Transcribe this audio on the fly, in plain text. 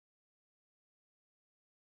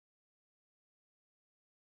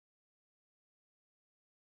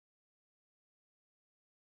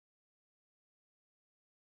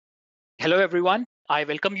Hello everyone. I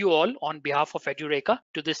welcome you all on behalf of Edureka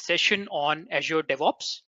to this session on Azure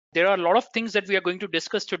DevOps. There are a lot of things that we are going to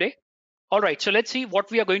discuss today. All right, so let's see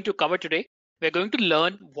what we are going to cover today. We're going to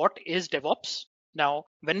learn what is DevOps. Now,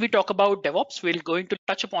 when we talk about DevOps, we're going to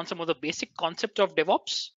touch upon some of the basic concepts of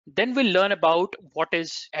DevOps. Then we'll learn about what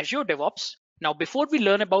is Azure DevOps. Now, before we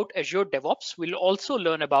learn about Azure DevOps, we'll also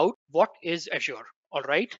learn about what is Azure. All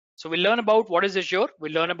right, so we'll learn about what is Azure,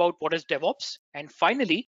 we'll learn about what is DevOps, and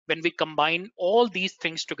finally, when we combine all these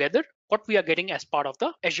things together, what we are getting as part of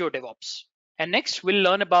the Azure DevOps. And next, we'll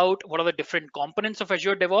learn about what are the different components of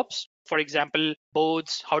Azure DevOps. For example,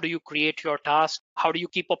 boards, how do you create your task? How do you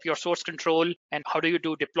keep up your source control? And how do you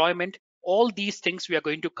do deployment? All these things we are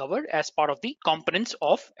going to cover as part of the components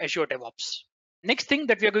of Azure DevOps. Next thing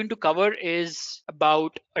that we are going to cover is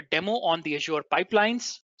about a demo on the Azure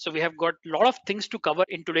pipelines. So we have got a lot of things to cover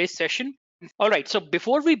in today's session. All right, so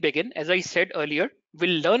before we begin, as I said earlier,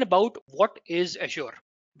 we'll learn about what is Azure.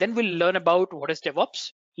 Then we'll learn about what is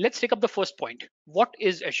DevOps. Let's take up the first point. What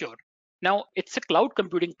is Azure? Now, it's a cloud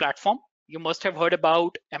computing platform. You must have heard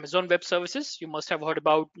about Amazon Web Services. You must have heard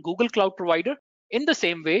about Google Cloud Provider. In the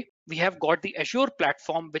same way, we have got the Azure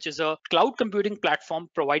platform, which is a cloud computing platform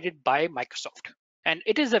provided by Microsoft. And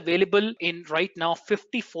it is available in right now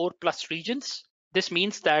 54 plus regions. This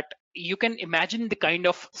means that you can imagine the kind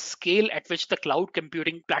of scale at which the cloud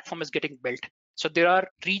computing platform is getting built. So there are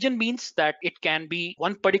region means that it can be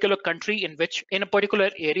one particular country in which in a particular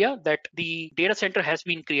area that the data center has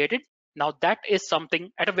been created. Now that is something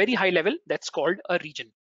at a very high level that's called a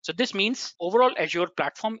region. So this means overall Azure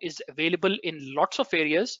platform is available in lots of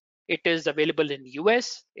areas. It is available in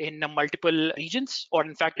US, in multiple regions, or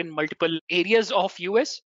in fact in multiple areas of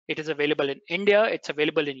US. It is available in India, it's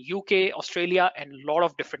available in UK, Australia, and a lot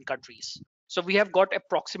of different countries. So we have got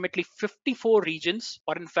approximately 54 regions,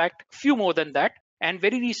 or in fact, few more than that. And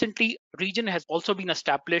very recently, region has also been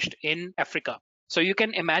established in Africa. So you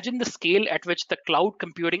can imagine the scale at which the cloud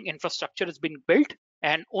computing infrastructure is being built.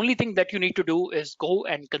 And only thing that you need to do is go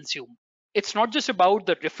and consume. It's not just about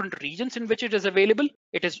the different regions in which it is available.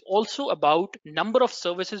 It is also about number of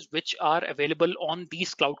services which are available on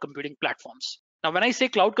these cloud computing platforms. Now, when I say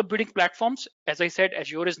cloud computing platforms, as I said,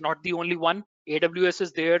 Azure is not the only one. AWS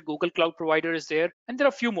is there, Google Cloud Provider is there, and there are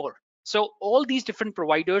a few more. So all these different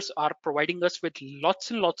providers are providing us with lots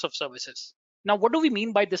and lots of services. Now, what do we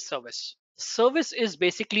mean by this service? Service is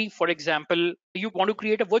basically, for example, you want to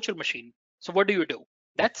create a virtual machine. So what do?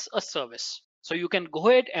 That's a service. So you can go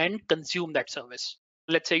ahead and consume that service.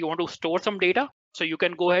 Let's say you want to store some data. So you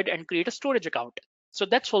can go ahead and create a storage account. So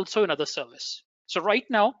that's also another service. So right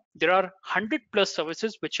now, there are 100 plus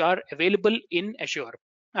services which are available in Azure.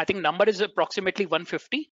 I think number is approximately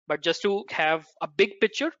 150, but just to have a big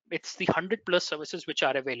picture, it's the 100 plus services which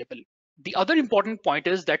are available. The other important point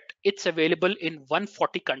is that it's available in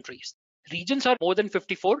 140 countries. Regions are more than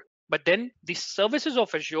 54, but then the services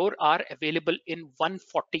of Azure are available in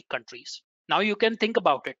 140 countries. Now you can think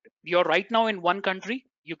about it. You're right now in one country.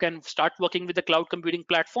 You can start working with the cloud computing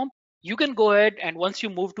platform. You can go ahead and once you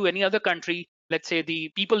move to any other country, let's say the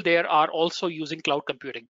people there are also using cloud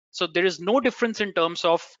computing. So there is no difference in terms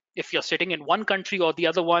of if you're sitting in one country or the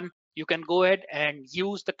other one, you can go ahead and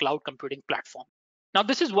use the cloud computing platform. Now,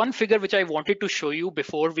 this is one figure which I wanted to show you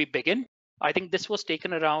before we begin. I think this was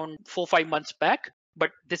taken around 4-5 months back,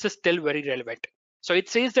 but this is still very relevant. So it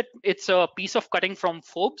says that it's a piece of cutting from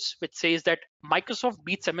Forbes, which says that Microsoft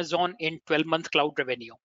beats Amazon in 12-month cloud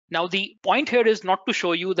revenue. Now, the point here is not to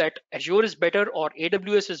show you that Azure is better or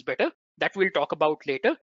AWS is better. That we'll talk about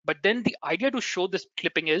later. But then the idea to show this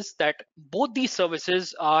clipping is that both these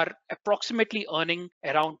services are approximately earning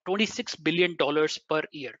around $26 billion per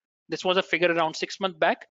year. This was a figure around 6 months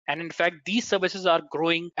back. And in fact, these services are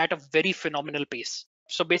growing at a very phenomenal pace.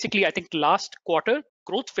 So basically, I think last quarter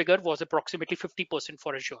growth figure was approximately 50%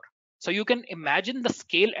 for Azure. So you can imagine the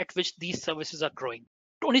scale at which these services are growing.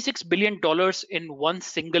 $26 billion in one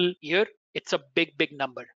single year, it's a big, big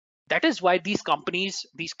number. That is why these companies,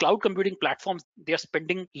 these cloud computing platforms, they are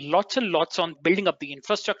spending lots and lots on building up the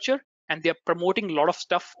infrastructure and they're promoting a lot of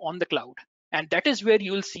stuff on the cloud. And that is where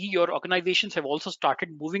you'll see your organizations have also started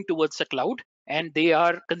moving towards the cloud and they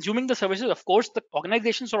are consuming the services. Of course, the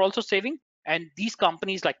organizations are also saving. And these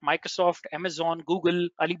companies like Microsoft, Amazon, Google,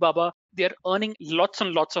 Alibaba, they're earning lots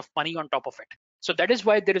and lots of money on top of it. So that is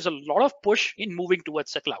why there is a lot of push in moving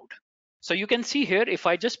towards the cloud. So you can see here, if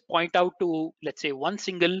I just point out to, let's say, one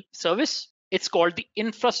single service, it's called the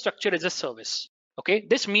infrastructure as a service. Okay,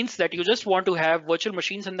 this means that you just want to have virtual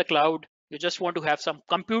machines in the cloud. You just want to have some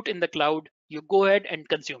compute in the cloud. You go ahead and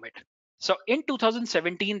consume it. So in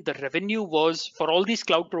 2017, the revenue was for all these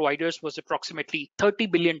cloud providers was approximately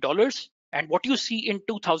 $30 billion. And what you see in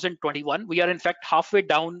 2021, we are in fact halfway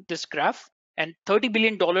down this graph, and $30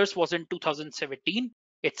 billion was in 2017.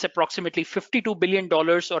 It's approximately $52 billion,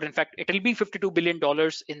 or in fact, it'll be $52 billion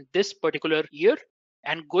in this particular year.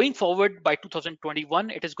 And going forward by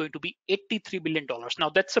 2021, it is going to be $83 billion.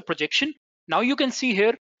 Now that's a projection. Now you can see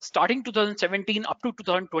here, starting 2017 up to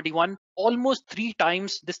 2021, almost 3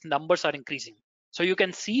 times these numbers are increasing. So you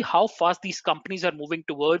can see how fast these companies are moving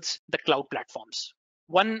towards the cloud platforms.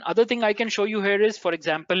 One other thing I can show you here is, for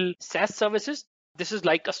example, SaaS services. This is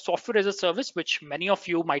like a software as a service, which many of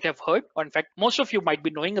you might have heard, or in fact, most of you might be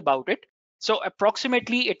knowing about it. So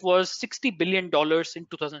approximately it was $60 billion in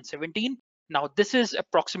 2017. Now this is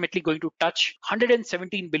approximately going to touch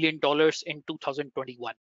 $117 billion in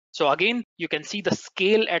 2021. So again, you can see the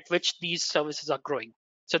scale at which these services are growing.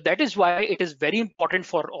 So that is why it is very important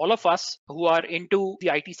for all of us who are into the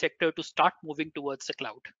IT sector to start moving towards the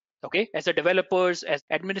cloud. Okay, as a developers, as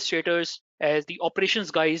administrators, as the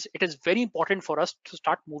operations guys, it is very important for us to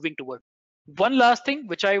start moving toward. One last thing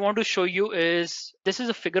which I want to show you is, this is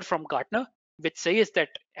a figure from Gartner, which says that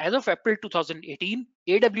as of April 2018,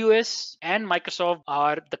 AWS and Microsoft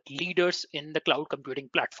are the leaders in the cloud computing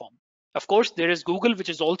platform. Of course, there is Google, which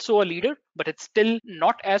is also a leader, but it's still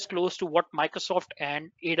not as close to what Microsoft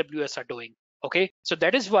and AWS are doing. Okay, so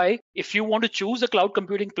that is why if you want to choose a cloud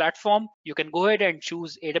computing platform, you can go ahead and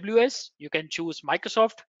choose AWS, you can choose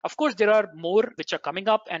Microsoft. Of course, there are more which are coming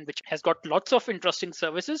up and which has got lots of interesting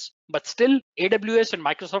services, but still AWS and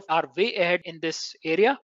Microsoft are way ahead in this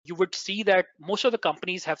area. You would see that most of the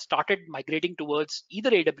companies have started migrating towards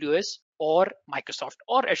either AWS or Microsoft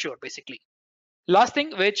or Azure basically. Last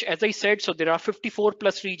thing, which as I said, so there are 54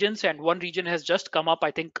 plus regions, and one region has just come up, I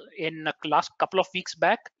think, in the last couple of weeks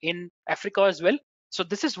back in Africa as well. So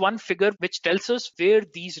this is one figure which tells us where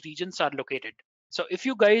these regions are located. So if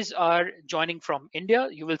you guys are joining from India,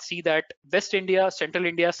 you will see that West India, Central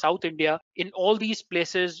India, South India, in all these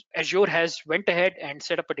places, Azure has went ahead and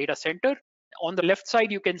set up a data center. On the left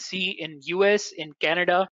side, you can see in US, in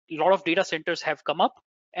Canada, a lot of data centers have come up.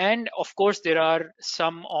 And of course, there are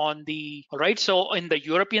some on the right. So in the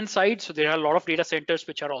European side, so there are a lot of data centers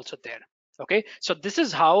which are also there. Okay, so this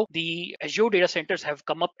is how the Azure data centers have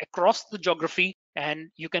come up across the geography, and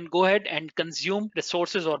you can go ahead and consume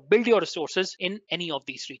resources or build your resources in any of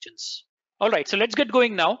these regions. All right, so let's get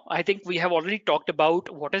going now. I think we have already talked about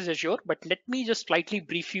what is Azure, but let me just slightly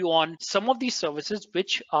brief you on some of these services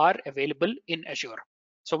which are available in Azure.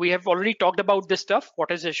 So we have already talked about this stuff.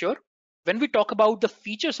 What is Azure? When we talk about the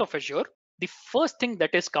features of Azure, the first thing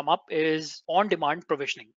that has come up is on-demand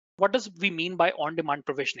provisioning. What does we mean by on-demand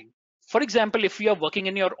provisioning? For example, if you are working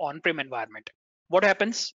in your on-prem environment, what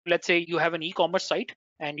happens? Let's say you have an e-commerce site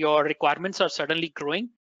and your requirements are suddenly growing.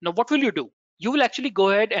 Now, what will you do? You will actually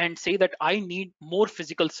go ahead and say that I need more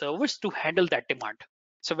physical servers to handle that demand.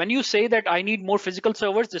 So when you say that I need more physical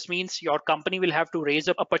servers, this means your company will have to raise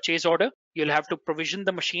up a purchase order. You'll have to provision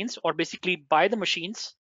the machines or basically buy the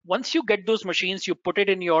machines. Once you get those machines, you put it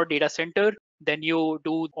in your data center, then you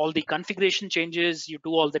do all the configuration changes, you do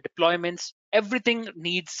all the deployments, everything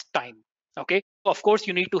needs time. Okay, of course,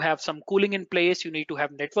 you need to have some cooling in place, you need to have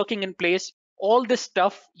networking in place. All this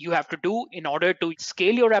stuff you have to do in order to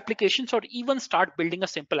scale your applications or even start building a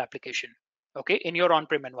simple application, okay, in your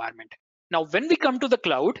on-prem environment. Now, when we come to the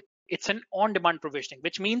cloud, it's an on-demand provisioning,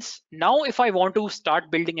 which means now if I want to start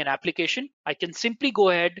building an application, I can simply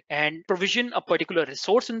go ahead and provision a particular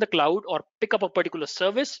resource in the cloud or pick up a particular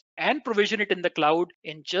service and provision it in the cloud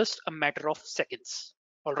in just a matter of seconds.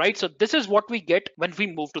 All right, so this is what we get when we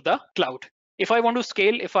move to the cloud. If I want to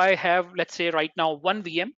scale, if I have, let's say right now 1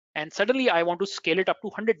 VM and suddenly I want to scale it up to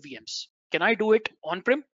 100 VMs, can I do it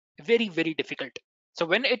on-prem? Very, very difficult. So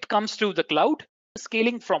when it comes to the cloud,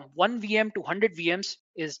 scaling from 1 VM to 100 VMs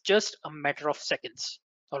is just a matter of seconds.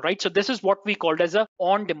 All right, so this is what we called as a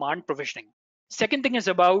on-demand provisioning. Second thing is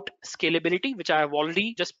about scalability, which I have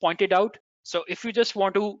already just pointed out. So if you just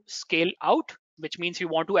want to scale out, which means you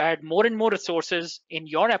want to add more and more resources in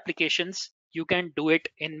your applications, you can do it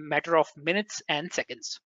in matter of minutes and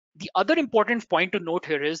seconds. The other important point to note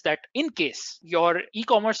here is that in case your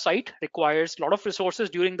e-commerce site requires a lot of resources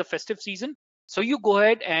during the festive season, so you go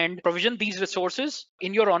ahead and provision these resources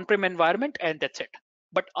in your on-prem environment and that's it.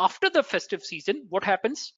 But after the festive season, what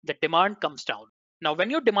happens? The demand comes down. Now, when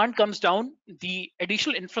your demand comes down, the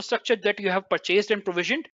additional infrastructure that you have purchased and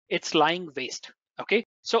provisioned, it's lying waste. Okay,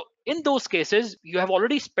 so in those cases, you have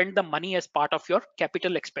already spent the money as part of your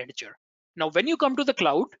capital expenditure. Now, when you come to the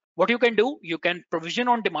cloud, what you can do, you can provision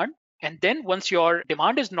on demand And then once your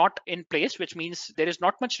demand is not in place, which means there is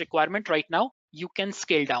not much requirement right now, you can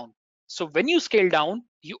scale down. So when you scale down,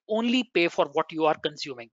 you only pay for what you are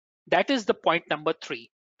consuming. That is the point number 3,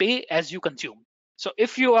 pay as you consume. So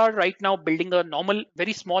if you are right now building a normal,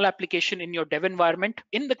 very small application in your dev environment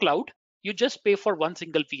in the cloud, you just pay for one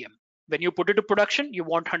single VM. When you put it to production, you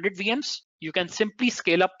want 100 VMs, you can simply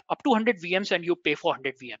scale up to 100 VMs and you pay for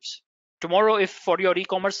 100 VMs. Tomorrow, if for your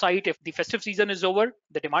e-commerce site, if the festive season is over,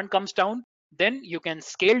 the demand comes down, then you can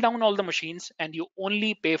scale down all the machines and you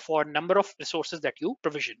only pay for number of resources that you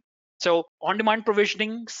provision. So on-demand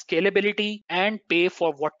provisioning, scalability, and pay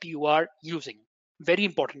for what you are using. Very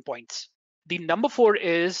important points. The number 4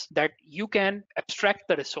 is that you can abstract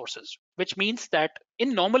the resources, which means that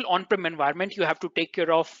in normal on-prem environment, you have to take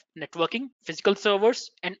care of networking, physical servers,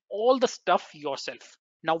 and all the stuff yourself.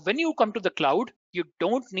 Now, when you come to the cloud, you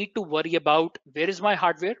don't need to worry about where is my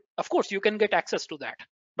hardware. Of course, you can get access to that,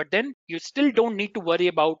 but then you still don't need to worry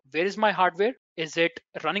about where is my hardware? Is it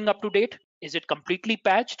running up to date? Is it completely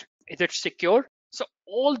patched? Is it secure? So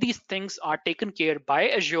all these things are taken care by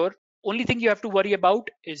Azure. Only thing you have to worry about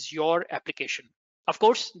is your application. Of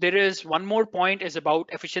course, there is one more point is about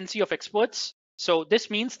efficiency of experts. So this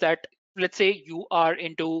means that let's say you are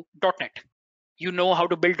into .NET, you know how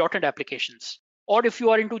to build .NET applications. Or if you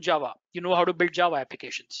are into Java, you know how to build Java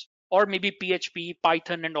applications. Or maybe PHP,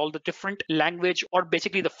 Python, and all the different language or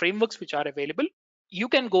basically the frameworks which are available. You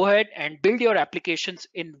can go ahead and build your applications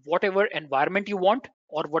in whatever environment you want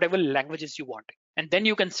or whatever languages you want. And then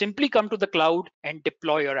you can simply come to the cloud and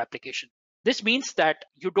deploy your application. This means that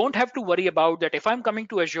you don't have to worry about that if I'm coming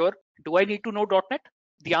to Azure, do I need to know .NET?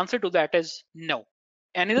 The answer to that is no.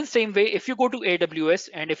 And in the same way, if you go to AWS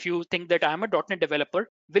and if you think that I'm a .NET developer,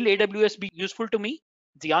 will AWS be useful to me?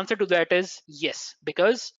 The answer to that is yes,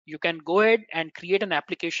 because you can go ahead and create an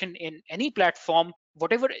application in any platform.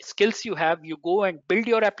 Whatever skills you have, you go and build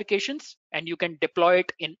your applications and you can deploy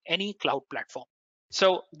it in any cloud platform.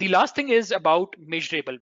 So the last thing is about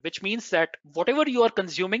measurable, which means that whatever you are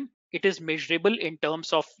consuming, it is measurable in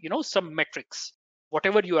terms of some metrics.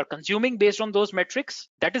 Whatever you are consuming based on those metrics,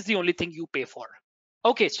 that is the only thing you pay for.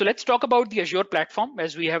 Okay, so let's talk about the Azure platform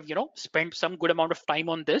as we have spent some good amount of time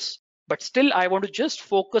on this. But still, I want to just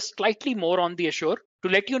focus slightly more on the Azure to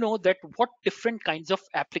let you know that what different kinds of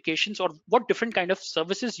applications or what different kind of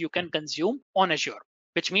services you can consume on Azure,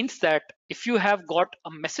 which means that if you have got a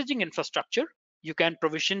messaging infrastructure, you can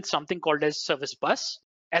provision something called as service bus.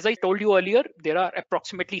 As I told you earlier, there are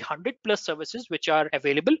approximately 100 plus services which are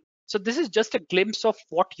available. So this is just a glimpse of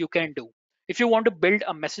what you can do. If you want to build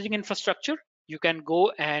a messaging infrastructure, you can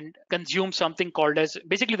go and consume something called as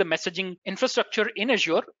basically the messaging infrastructure in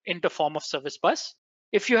Azure in the form of service bus.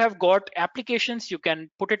 If you have got applications, you can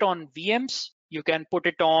put it on VMs. You can put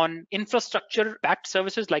it on infrastructure backed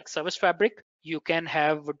services like Service Fabric. You can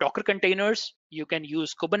have Docker containers. You can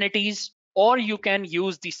use Kubernetes, or you can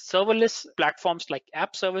use the serverless platforms like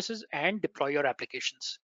app services and deploy your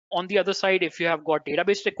applications. On the other side, if you have got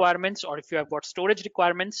database requirements or if you have got storage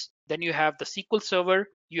requirements, then you have the SQL Server,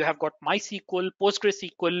 you have got MySQL,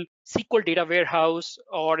 PostgreSQL, SQL Data Warehouse,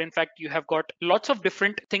 or in fact, you have got lots of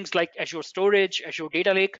different things like Azure Storage, Azure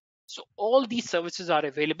Data Lake. So all these services are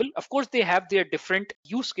available. Of course, they have their different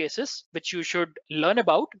use cases, which you should learn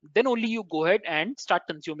about. Then only you go ahead and start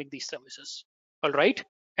consuming these services. All right.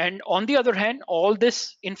 And on the other hand, all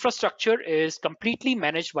this infrastructure is completely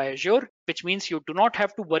managed by Azure, which means you do not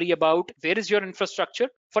have to worry about where is your infrastructure.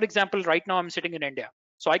 For example, right now I'm sitting in India.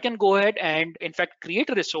 So I can go ahead and in fact create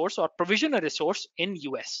a resource or provision a resource in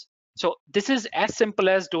US. So this is as simple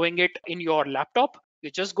as doing it in your laptop. You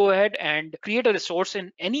just go ahead and create a resource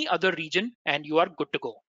in any other region and you are good to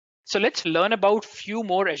go. So let's learn about few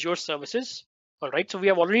more Azure services. All right, so we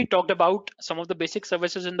have already talked about some of the basic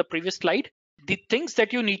services in the previous slide. The things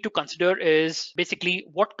that you need to consider is basically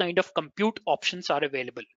what kind of compute options are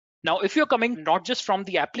available. Now, if you're coming not just from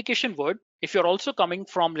the application world, if you're also coming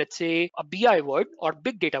from, let's say, a BI world or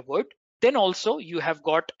big data world, then also you have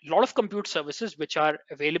got a lot of compute services which are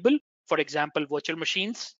available. For example, virtual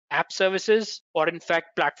machines, app services, or in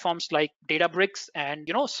fact, platforms like Databricks and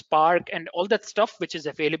Spark and all that stuff which is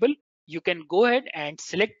available. You can go ahead and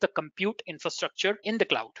select the compute infrastructure in the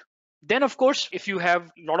cloud. Then, of course, if you have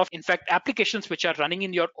a lot of, in fact, applications which are running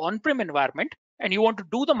in your on-prem environment and you want to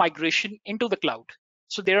do the migration into the cloud.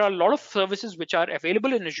 So there are a lot of services which are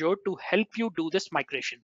available in Azure to help you do this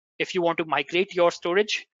migration. If you want to migrate your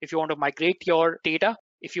storage, if you want to migrate your data,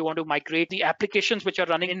 if you want to migrate the applications which are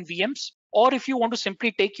running in VMs, or if you want to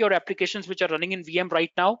simply take your applications which are running in VM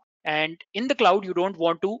right now and in the cloud, you don't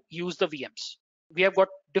want to use the VMs. we have got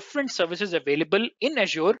different services available in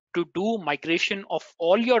Azure to do migration of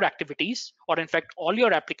all your activities, or in fact, all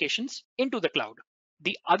your applications into the cloud.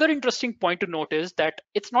 The other interesting point to note is that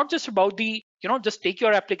it's not just about just take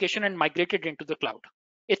your application and migrate it into the cloud.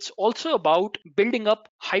 It's also about building up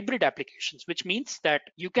hybrid applications, which means that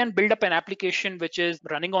you can build up an application which is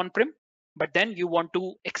running on-prem, but then you want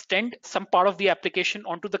to extend some part of the application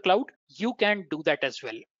onto the cloud. You can do that as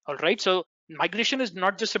well. All right. So migration is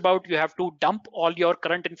not just about you have to dump all your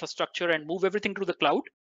current infrastructure and move everything to the cloud.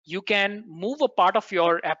 You can move a part of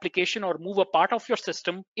your application or move a part of your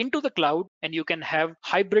system into the cloud, and you can have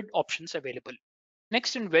hybrid options available.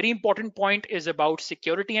 Next and very important point is about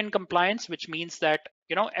security and compliance, which means that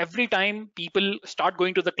every time people start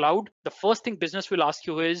going to the cloud, the first thing business will ask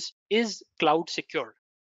you is cloud secure?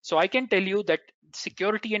 So I can tell you that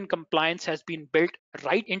security and compliance has been built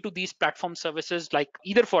right into these platform services, like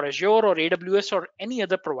either for Azure or AWS or any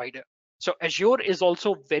other provider. So Azure is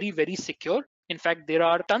also very, very secure. In fact, there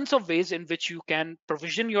are tons of ways in which you can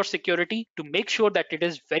provision your security to make sure that it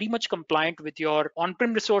is very much compliant with your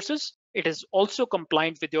on-prem resources. It is also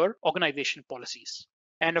compliant with your organization policies.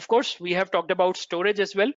 And of course, we have talked about storage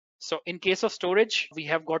as well. So in case of storage, we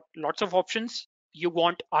have got lots of options. You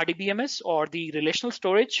want RDBMS or the relational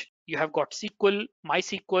storage. You have got SQL,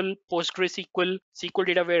 MySQL, PostgreSQL, SQL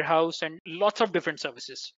Data Warehouse, and lots of different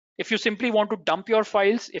services. If you simply want to dump your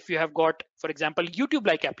files, if you have got, for example,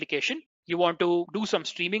 YouTube-like application, you want to do some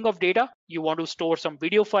streaming of data, you want to store some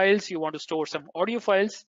video files, you want to store some audio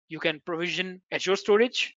files, you can provision Azure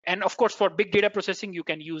storage. And of course, for big data processing, you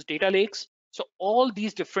can use data lakes. So all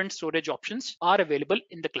these different storage options are available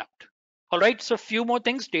in the cloud. All right, so a few more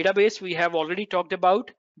things. Database we have already talked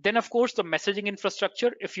about. Then of course the messaging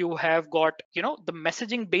infrastructure, if you have got the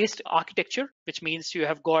messaging based architecture, which means you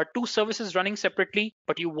have got two services running separately,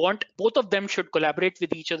 but you want both of them should collaborate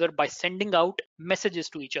with each other by sending out messages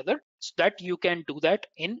to each other, so that you can do that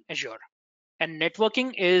in Azure. And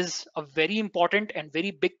networking is a very important and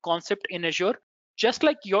very big concept in Azure. Just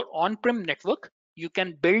like your on-prem network, you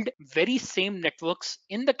can build very same networks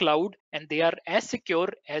in the cloud, and they are as secure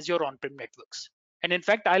as your on-prem networks. And in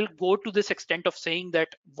fact, I'll go to this extent of saying that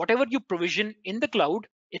whatever you provision in the cloud,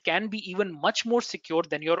 it can be even much more secure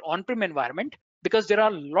than your on-prem environment, because there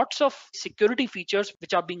are lots of security features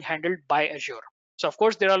which are being handled by Azure. So of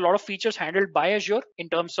course, there are a lot of features handled by Azure in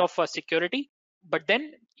terms of security, but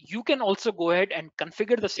then you can also go ahead and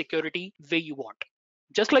configure the security way you want.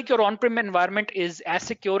 Just like your on-prem environment is as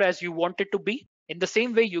secure as you want it to be, in the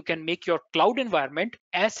same way, you can make your cloud environment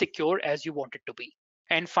as secure as you want it to be.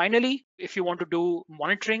 And finally, if you want to do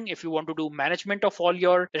monitoring, if you want to do management of all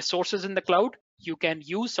your resources in the cloud, you can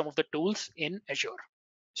use some of the tools in Azure.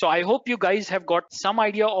 So I hope you guys have got some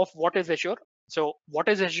idea of what is Azure. So what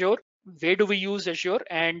is Azure? Where do we use Azure?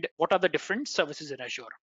 And what are the different services in Azure?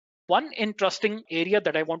 One interesting area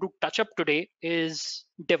that I want to touch up today is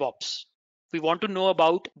DevOps. We want to know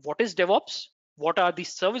about what is DevOps, what are the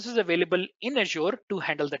services available in Azure to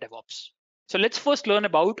handle the DevOps. So let's first learn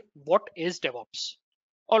about what is DevOps.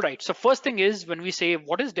 All right, so first thing is, when we say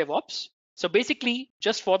what is DevOps, so basically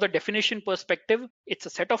just for the definition perspective, it's a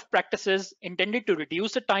set of practices intended to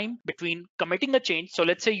reduce the time between committing a change. So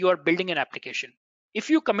let's say you are building an application. If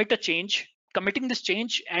you commit a change, committing this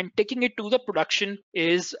change and taking it to the production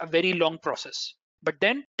is a very long process. But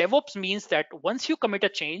then DevOps means that once you commit a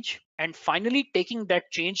change and finally taking that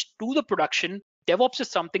change to the production, DevOps is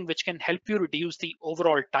something which can help you reduce the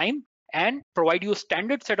overall time and provide you a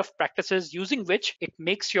standard set of practices using which it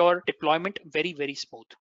makes your deployment very, very smooth.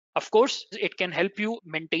 Of course, it can help you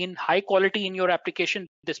maintain high quality in your application.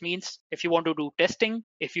 This means if you want to do testing,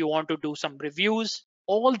 if you want to do some reviews,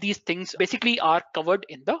 all these things basically are covered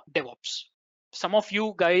in the DevOps. Some of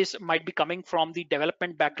you guys might be coming from the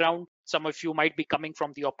development background. Some of you might be coming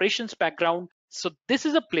from the operations background. So this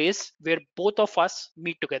is a place where both of us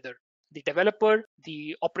meet together. The developer,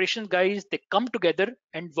 the operations guys, they come together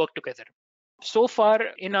and work together. So far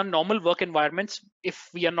in our normal work environments, if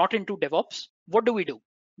we are not into DevOps, what do?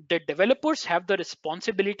 The developers have the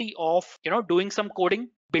responsibility of doing some coding,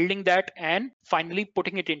 building that, and finally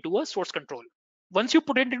putting it into a source control. Once you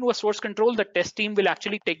put it into a source control, the test team will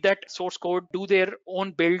actually take that source code, do their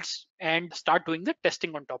own builds, and start doing the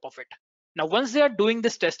testing on top of it. Now, once they are doing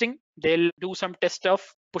this testing, they'll do some test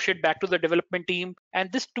stuff, push it back to the development team,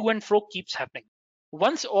 and this to and fro keeps happening.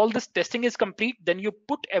 Once all this testing is complete, then you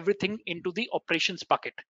put everything into the operations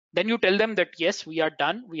bucket. Then you tell them that, yes, we are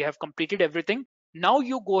done. We have completed everything. Now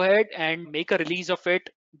you go ahead and make a release of it,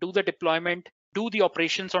 do the deployment, do the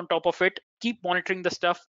operations on top of it, keep monitoring the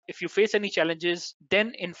stuff. If you face any challenges,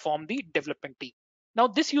 then inform the development team. Now,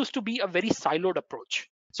 this used to be a very siloed approach.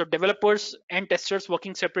 So developers and testers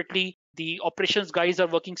working separately, the operations guys are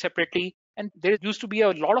working separately, and there used to be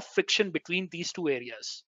a lot of friction between these two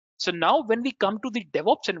areas. So now when we come to the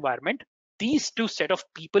DevOps environment, these two set of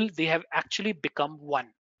people, they have actually become one,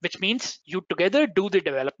 which means you together do the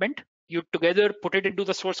development, you together put it into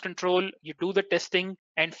the source control, you do the testing,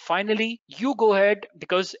 and finally you go ahead,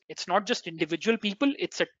 because it's not just individual people,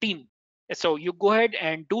 it's a team. So you go ahead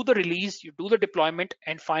and do the release, you do the deployment,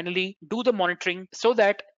 and finally do the monitoring, so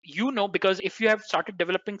that you know, because if you have started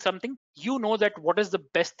developing something, you know that what is the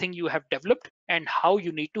best thing you have developed and how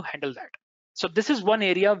you need to handle that. So this is one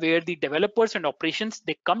area where the developers and operations,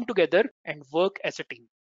 they come together and work as a team.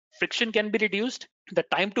 Friction can be reduced, the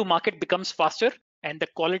time to market becomes faster, and the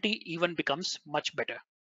quality even becomes much better.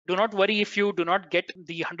 Do not worry if you do not get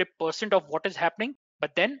the 100% of what is happening,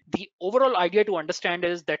 but then the overall idea to understand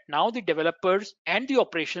is that now the developers and the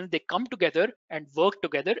operations, they come together and work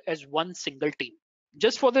together as one single team.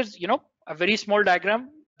 Just for this, a very small diagram,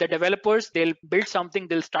 the developers, they'll build something,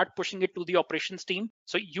 they'll start pushing it to the operations team.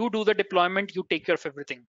 So you do the deployment, you take care of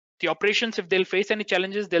everything. The operations, if they'll face any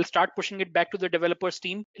challenges, they'll start pushing it back to the developers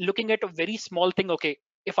team, looking at a very small thing. Okay,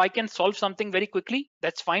 if I can solve something very quickly,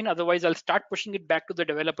 that's fine. Otherwise, I'll start pushing it back to the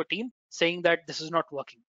developer team, saying that this is not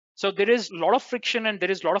working. So there is a lot of friction and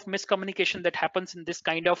there is a lot of miscommunication that happens in this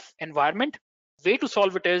kind of environment. Way to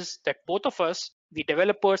solve it is that both of us, the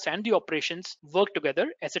developers and the operations, work together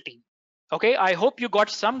as a team. Okay, I hope you got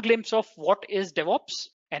some glimpse of what is DevOps.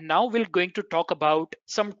 And now we're going to talk about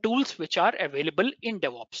some tools which are available in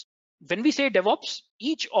DevOps. When we say DevOps,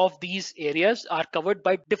 each of these areas are covered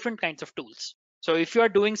by different kinds of tools. So if you are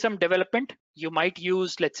doing some development, you might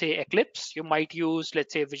use, let's say, Eclipse, you might use,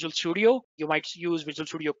 let's say, Visual Studio, you might use Visual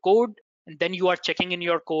Studio Code, and then you are checking in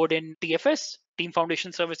your code in TFS, Team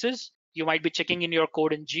Foundation Services. You might be checking in your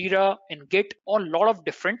code in Jira and Git, or a lot of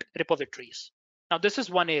different repositories. Now, this is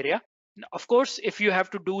one area. Of course, if you have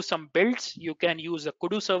to do some builds, you can use a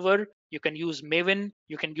Kudu server, you can use Maven,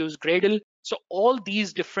 you can use Gradle. So all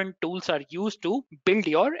these different tools are used to build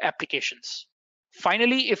your applications.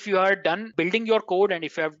 Finally, if you are done building your code and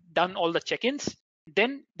if you have done all the check-ins,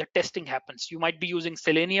 then the testing happens. You might be using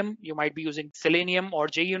Selenium, you might be using Selenium or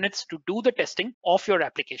JUnits to do the testing of your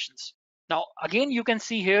applications. Now, again, you can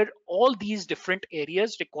see here, all these different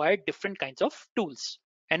areas require different kinds of tools.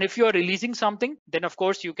 And if you're releasing something, then of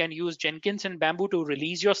course you can use Jenkins and Bamboo to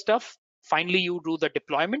release your stuff. Finally, you do the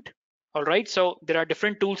deployment. All right, so there are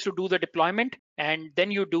different tools to do the deployment, and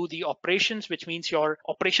then you do the operations, which means your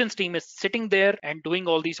operations team is sitting there and doing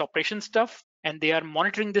all these operation stuff, and they are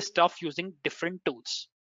monitoring this stuff using different tools.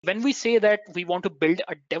 When we say that we want to build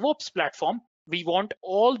a DevOps platform, we want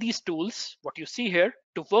all these tools, what you see here,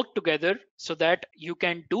 to work together so that you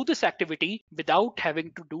can do this activity without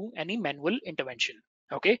having to do any manual intervention.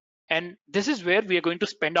 Okay, and this is where we are going to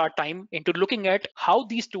spend our time into looking at how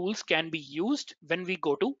these tools can be used when we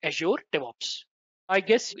go to Azure DevOps. I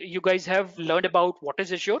guess you guys have learned about what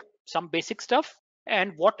is Azure, some basic stuff,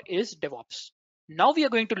 and what is DevOps. Now we are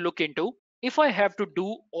going to look into, if I have to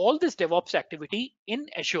do all this DevOps activity in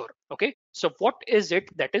Azure, okay, so what is it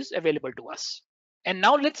that is available to us? And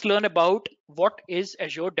now let's learn about what is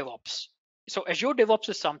Azure DevOps. So Azure DevOps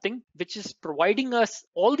is something which is providing us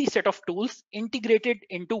all these set of tools integrated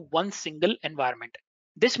into one single environment.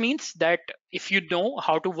 This means that if you know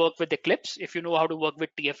how to work with Eclipse, if you know how to work with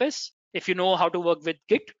TFS, if you know how to work with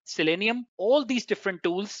Git, Selenium, all these different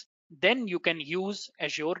tools, then you can use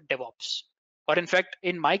Azure DevOps. Or in fact,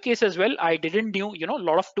 in my case as well, I didn't know a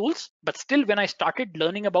lot of tools, but still when I started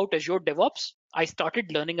learning about Azure DevOps, I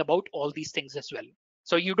started learning about all these things as well.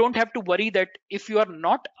 So you don't have to worry that if you are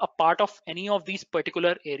not a part of any of these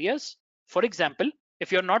particular areas, for example,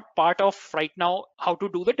 if you're not part of right now how to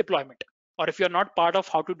do the deployment, or if you're not part of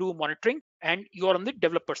how to do monitoring and you are on the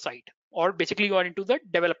developer side, or basically you are into the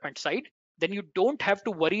development side, then you don't have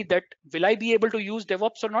to worry that will I be able to use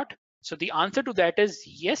DevOps or not? So the answer to that is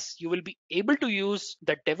yes, you will be able to use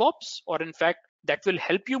the DevOps, or in fact, that will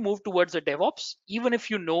help you move towards the DevOps, even if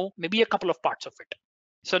you know maybe a couple of parts of it.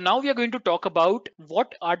 So now we are going to talk about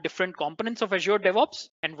what are different components of Azure DevOps.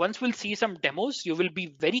 And once we'll see some demos, you will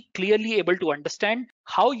be very clearly able to understand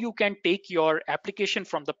how you can take your application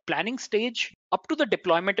from the planning stage up to the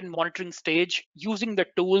deployment and monitoring stage using the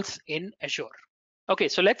tools in Azure. Okay,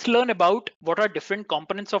 so let's learn about what are different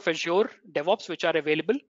components of Azure DevOps which are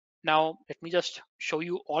available. Now, let me just show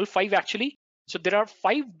you all 5 actually. So there are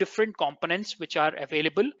 5 different components which are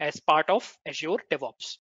available as part of Azure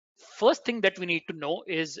DevOps. First thing that we need to know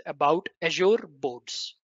is about Azure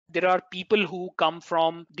boards. There are people who come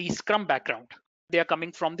from the Scrum background. They are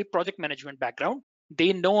coming from the project management background.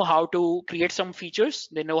 They know how to create some features.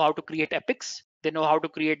 They know how to create epics. they know how to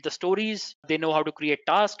create the stories, they know how to create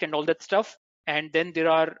tasks and all that stuff. And then there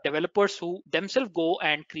are developers who themselves go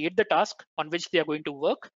and create the task on which they are going to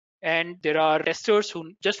work. And there are testers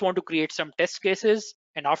who just want to create some test cases.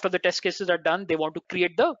 And after the test cases are done, they want to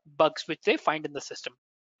create the bugs which they find in the system.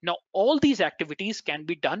 Now, all these activities can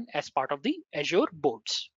be done as part of the Azure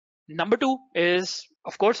boards. Number two is,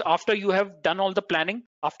 of course, after you have done all the planning,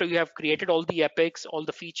 after you have created all the epics, all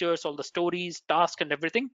the features, all the stories, tasks, and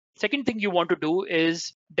everything, second thing you want to do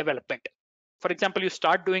is development. For example, you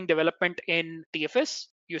start doing development in TFS,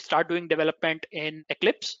 you start doing development in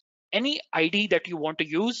Eclipse. Any ID that you want to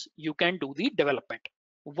use, you can do the development.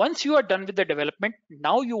 Once you are done with the development,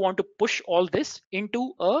 now you want to push all this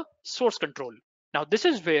into a source control. Now, this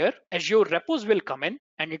is where Azure repos will come in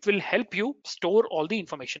and it will help you store all the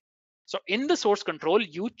information. So in the source control,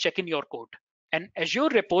 you check in your code. And Azure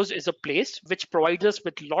repos is a place which provides us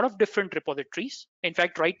with a lot of different repositories. In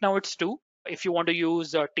fact, right now it's two. If you want to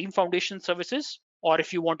use Team Foundation services, or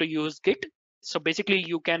if you want to use Git. So basically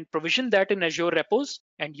you can provision that in Azure repos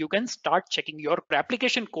and you can start checking your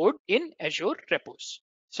application code in Azure repos.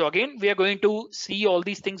 So again, we are going to see all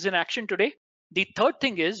these things in action today. The third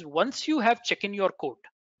thing is, once you have checked in your code,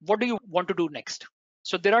 what do you want to do next?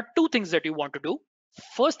 So there are two things that you want to do.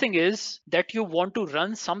 First thing is that you want to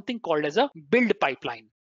run something called as a build pipeline.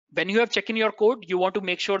 When you have checked in your code, you want to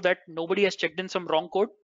make sure that nobody has checked in some wrong code.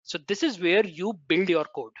 So this is where you build your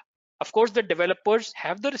code. Of course, the developers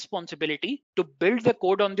have the responsibility to build the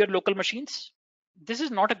code on their local machines. This is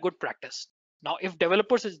not a good practice. Now, if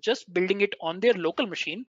developers is just building it on their local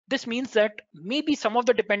machine, this means that maybe some of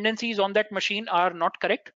the dependencies on that machine are not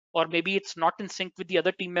correct, or maybe it's not in sync with the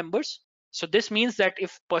other team members. So this means that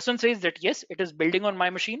if person says that, yes, it is building on my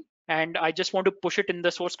machine and I just want to push it in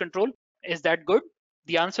the source control, is that good?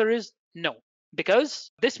 The answer is no.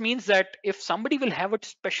 Because this means that if somebody will have a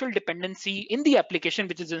special dependency in the application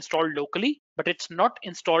which is installed locally, but it's not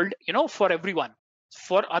installed, for everyone.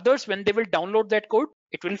 For others, when they will download that code,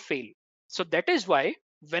 it will fail. So that is why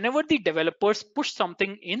whenever the developers push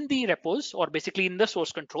something in the repos or basically in the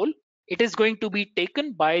source control, it is going to be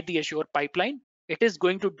taken by the Azure pipeline. It is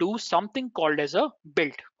going to do something called as a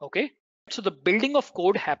build. Okay. So the building of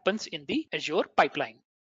code happens in the Azure pipeline.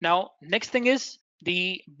 Now, next thing is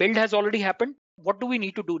the build has already happened. What do we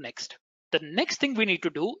need to do next? The next thing we need to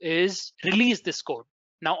do is release this code.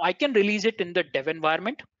 Now I can release it in the dev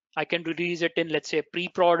environment. I can release it in, let's say,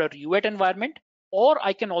 pre-prod or UAT environment, or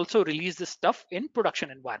I can also release this stuff in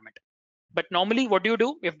production environment. But normally what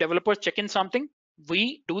do? If developers check in something,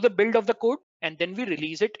 we do the build of the code and then we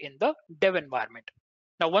release it in the dev environment.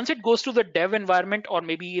 Now, once it goes to the dev environment or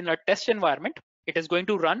maybe in a test environment, it is going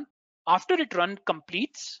to run. After it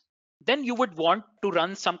completes, then you would want to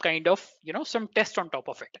run some kind of, some test on top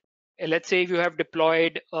of it. Let's say you have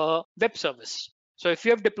deployed a web service. So if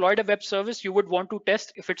you have deployed a web service, you would want to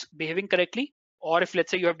test if it's behaving correctly. Or if, let's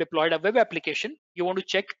say, you have deployed a web application, you want to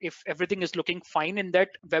check if everything is looking fine in that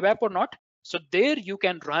web app or not. So there you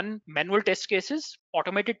can run manual test cases,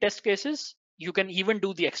 automated test cases. You can even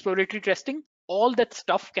do the exploratory testing. All that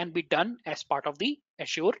stuff can be done as part of the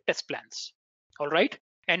Azure test plans. All right.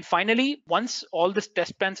 And finally, once all this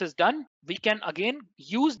test plans is done, we can again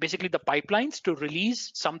use basically the pipelines to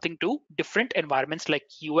release something to different environments like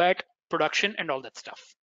UAT, production, and all that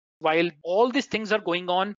stuff. While all these things are going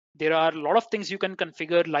on, there are a lot of things you can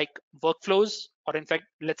configure like workflows, or in fact,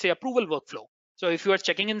 let's say approval workflow. So if you are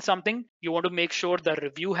checking in something, you want to make sure the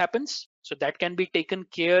review happens. So that can be taken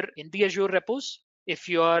care in the Azure repos. If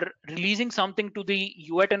you are releasing something to the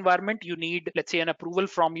UAT environment, you need, let's say, an approval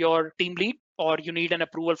from your team lead, or you need an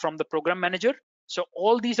approval from the program manager. So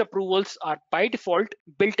all these approvals are by default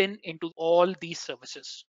built into all these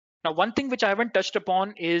services. Now, one thing which I haven't touched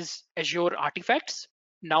upon is Azure artifacts.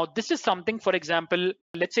 Now, this is something, for example,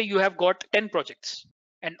 let's say you have got 10 projects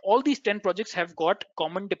and all these 10 projects have got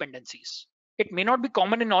common dependencies. It may not be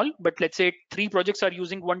common in all, but let's say 3 projects are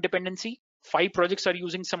using one dependency, 5 projects are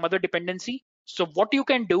using some other dependency. So what you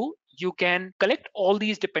can do, you can collect all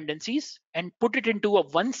these dependencies and put it into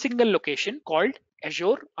one single location called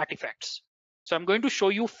Azure artifacts. So I'm going to show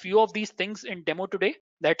you a few of these things in demo today,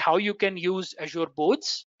 that how you can use Azure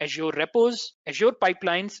boards, Azure repos, Azure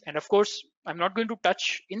pipelines, and of course, I'm not going to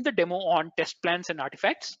touch in the demo on test plans and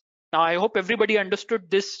artifacts. Now, I hope everybody understood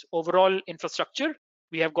this overall infrastructure.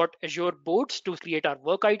 We have got Azure boards to create our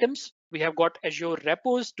work items. We have got Azure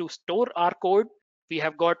repos to store our code. We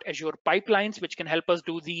have got Azure pipelines, which can help us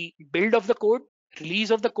do the build of the code, release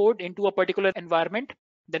of the code into a particular environment.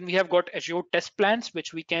 Then we have got Azure test plans,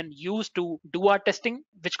 which we can use to do our testing,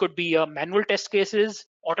 which could be manual test cases,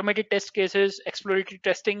 automated test cases, exploratory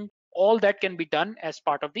testing, all that can be done as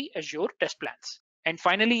part of the Azure test plans. And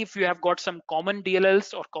finally, if you have got some common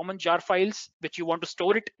DLLs or common jar files which you want to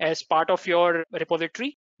store it as part of your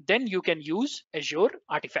repository, then you can use Azure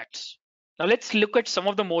artifacts. Now let's look at some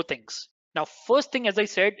of the more things. Now, first thing, as I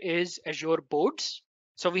said, is Azure boards.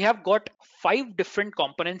 So we have got 5 different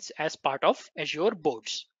components as part of Azure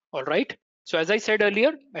boards. All right. So as I said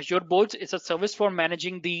earlier, Azure boards is a service for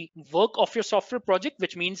managing the work of your software project,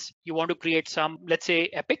 which means you want to create some, let's say,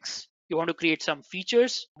 epics. You want to create some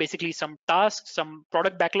features, basically some tasks, some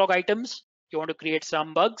product backlog items. You want to create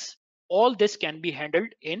some bugs. All this can be handled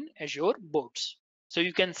in Azure boards. So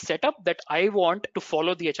you can set up that I want to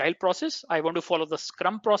follow the agile process. I want to follow the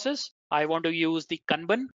Scrum process. I want to use the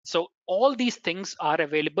Kanban. So all these things are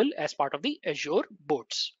available as part of the Azure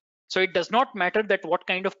boards. So it does not matter that what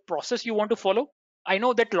kind of process you want to follow. I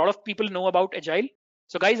know that a lot of people know about agile.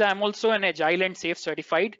 So guys, I'm also an agile and safe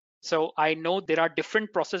certified. So I know there are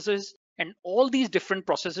different processes, and all these different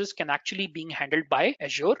processes can actually be handled by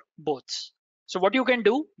Azure boards. So what you can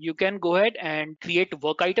do, you can go ahead and create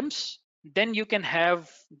work items. Then you can have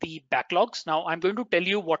the backlogs. Now I'm going to tell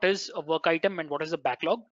you what is a work item and what is a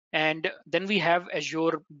backlog. And then we have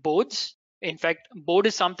Azure boards. In fact, board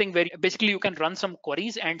is something where basically you can run some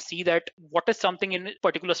queries and see that what is something in a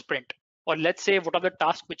particular sprint. Or let's say what are the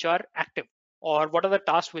tasks which are active, or what are the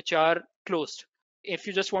tasks which are closed. If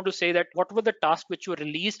you just want to say that what were the tasks which were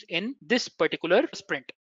released in this particular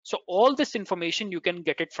sprint. So all this information you can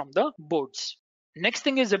get it from the boards. Next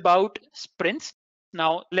thing is about sprints.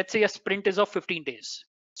 Now let's say a sprint is of 15 days.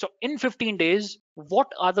 So in 15 days,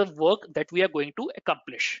 what are the work that we are going to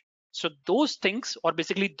accomplish? So those things, or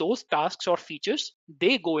basically those tasks or features,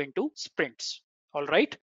 they go into sprints. All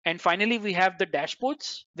right. And finally, we have the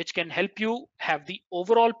dashboards, which can help you have the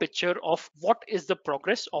overall picture of what is the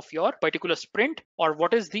progress of your particular sprint, or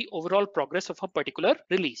what is the overall progress of a particular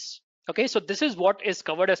release. Okay, so this is what is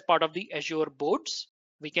covered as part of the Azure boards.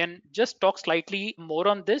 We can just talk slightly more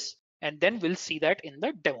on this, and then we'll see that in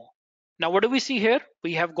the demo. Now, what do we see here?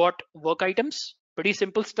 We have got work items, pretty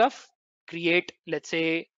simple stuff. Create, let's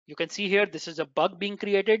say, you can see here, this is a bug being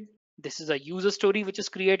created. This is a user story which is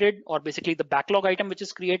created, or basically the backlog item which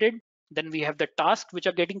is created. Then we have the tasks which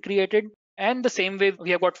are getting created. And the same way, we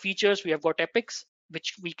have got features, we have got epics,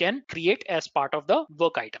 which we can create as part of the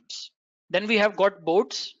work items. Then we have got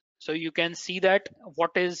boards. So you can see that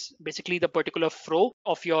what is basically the particular flow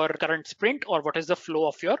of your current sprint, or what is the flow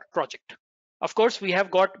of your project. Of course, we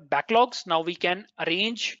have got backlogs. Now we can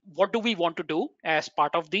arrange what do we want to do as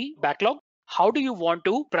part of the backlog. How do you want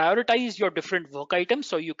to prioritize your different work items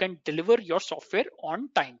so you can deliver your software on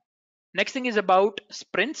time? Next thing is about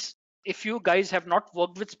sprints. If you guys have not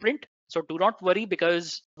worked with sprint, so do not worry,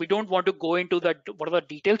 because we don't want to go into the what are the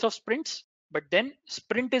details of sprints. But then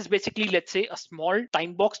sprint is basically, let's say, a small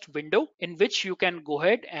time boxed window in which you can go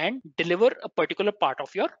ahead and deliver a particular part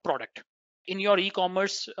of your product. In your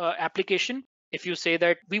e-commerce application, if you say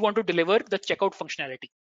that we want to deliver the checkout functionality.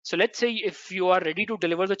 So let's say if you are ready to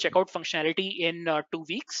deliver the checkout functionality in 2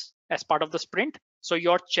 weeks as part of the sprint, so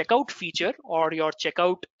your checkout feature or your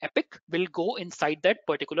checkout epic will go inside that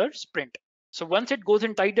particular sprint. So once it goes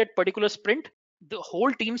inside that particular sprint, the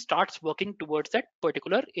whole team starts working towards that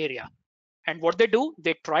particular area. And what they do,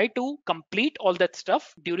 they try to complete all that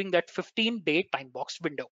stuff during that 15-day time box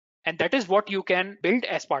window. And that is what you can build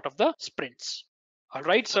as part of the sprints. All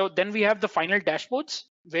right, so then we have the final dashboards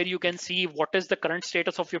where you can see what is the current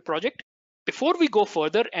status of your project. Before we go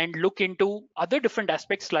further and look into other different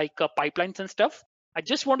aspects like pipelines and stuff, I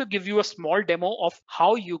just want to give you a small demo of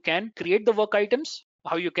how you can create the work items,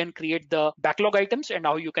 how you can create the backlog items, and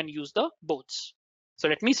how you can use the boards. So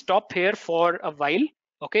let me stop here for a while.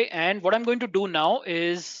 Okay, and what I'm going to do now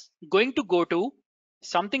is going to go to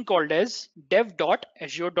something called as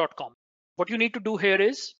dev.azure.com. What you need to do here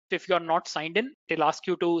is, if you're not signed in, it'll ask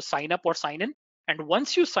you to sign up or sign in. And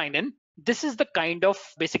once you sign in, this is the kind of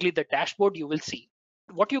basically the dashboard you will see.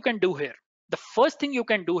 What you can do here, the first thing you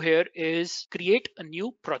can do here is create a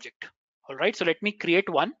new project. All right, so let me create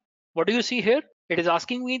one. What do you see here? It is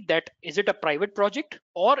asking me that is it a private project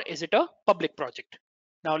or is it a public project?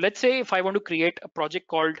 Now let's say if I want to create a project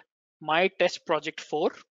called my test project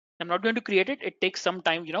 4, I'm not going to create it. It takes some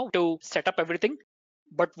time, to set up everything.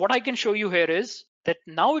 But what I can show you here is that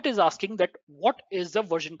now it is asking that what is the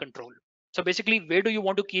version control? So basically, where do you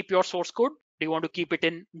want to keep your source code? Do you want to keep it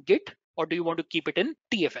in Git or do you want to keep it in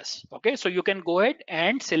TFS? Okay, so you can go ahead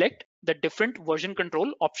and select the different version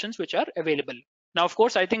control options which are available. Now, of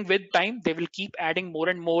course, I think with time, they will keep adding more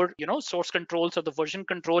and more, source controls or the version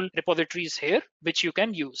control repositories here, which you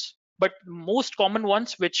can use. But most common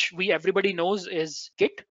ones, which everybody knows, is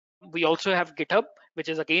Git. We also have GitHub, which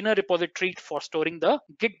is again a repository for storing the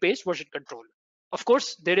Git-based version control. Of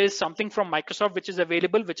course, there is something from Microsoft which is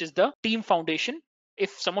available, which is the Team Foundation.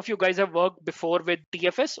 If some of you guys have worked before with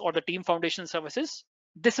TFS or the Team Foundation services,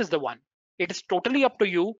 this is the one. It is totally up to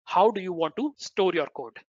you. How do you want to store your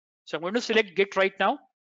code? So I'm going to select Git right now.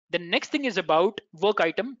 The next thing is about work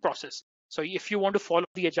item process. So if you want to follow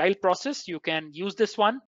the agile process, you can use this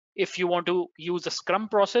one. If you want to use the Scrum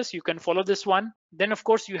process, you can follow this one. Then of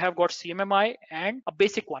course you have got CMMI and a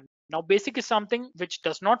basic one. Now basic is something which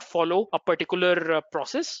does not follow a particular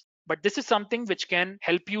process, but this is something which can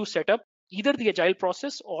help you set up either the agile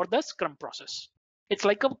process or the Scrum process. It's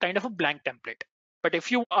like a kind of a blank template. But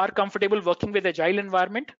if you are comfortable working with agile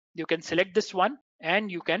environment, you can select this one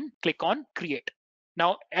and you can click on create.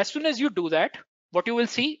 Now, as soon as you do that, what you will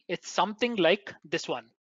see, it's something like this one,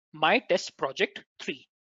 my test project 3,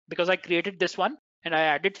 because I created this one and I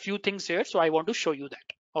added few things here. So I want to show you that.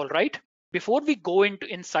 All right. Before we go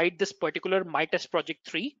inside this particular my test project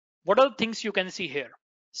 3, what are the things you can see here?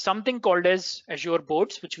 Something called as Azure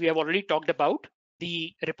boards, which we have already talked about,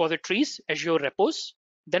 the repositories, Azure repos.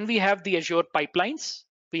 Then we have the Azure pipelines.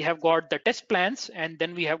 We have got the test plans, and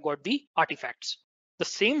then we have got the artifacts. The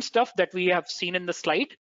same stuff that we have seen in the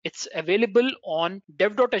slide, it's available on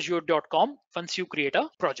dev.azure.com once you create a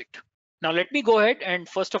project. Now let me go ahead and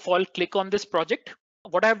first of all click on this project.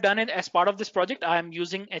 What I've done as part of this project, I am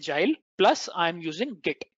using Agile plus I'm using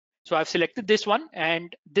Git. So I've selected this one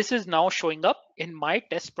and this is now showing up in my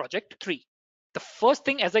test project 3. The first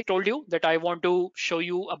thing, as I told you, that I want to show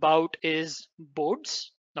you about is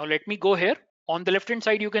boards. Now let me go here. On the left hand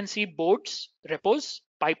side, you can see boards, repos,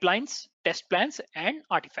 pipelines, test plans, and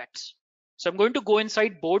artifacts. So I'm going to go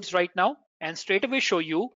inside boards right now and straight away show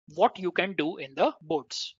you what you can do in the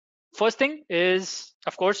boards. First thing is,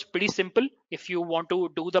 of course, pretty simple. If you want to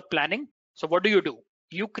do the planning, so what do?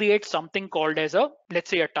 You create something called as a, let's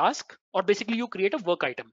say a task, or basically you create a work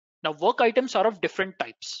item. Now work items are of different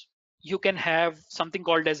types. You can have something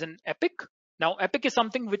called as an epic. Now epic is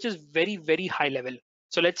something which is very, very high level.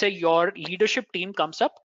 So let's say your leadership team comes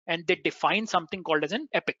up and they define something called as an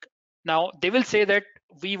epic. Now they will say that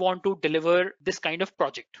we want to deliver this kind of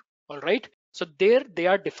project. All right. So there they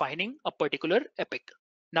are defining a particular epic.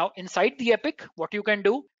 Now inside the epic, what you can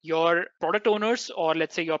do, your product owners or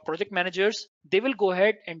let's say your project managers, they will go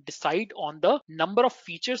ahead and decide on the number of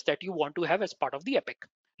features that you want to have as part of the epic.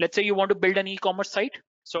 Let's say you want to build an e-commerce site.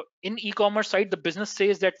 So in e-commerce site, the business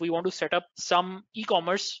says that we want to set up some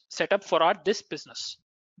e-commerce setup for this business.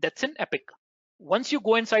 That's an epic. Once you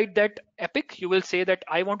go inside that epic, you will say that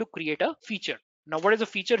I want to create a feature. Now what is a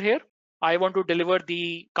feature here? I want to deliver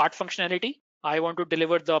the cart functionality. I want to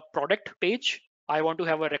deliver the product page. I want to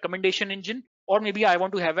have a recommendation engine, or maybe I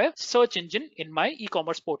want to have a search engine in my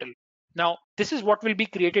e-commerce portal. Now, this is what will be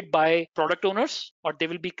created by product owners, or they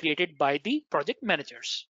will be created by the project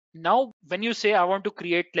managers. Now, when you say I want to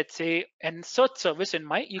create, let's say, a search service in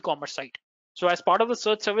my e-commerce site. So as part of the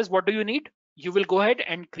search service, what do you need? You will go ahead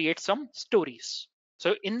and create some stories.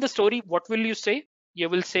 So in the story, what will you say? You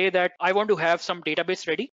will say that I want to have some database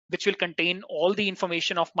ready, which will contain all the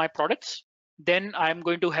information of my products. Then I'm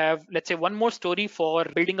going to have, let's say, one more story for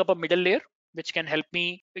building up a middle layer, which can help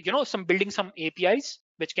me, building some APIs,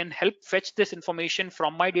 which can help fetch this information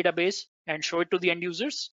from my database and show it to the end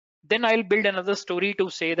users. Then I'll build another story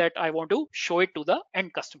to say that I want to show it to the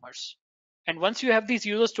end customers. And once you have these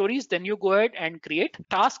user stories, then you go ahead and create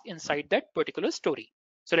tasks inside that particular story.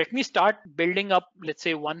 So let me start building up, let's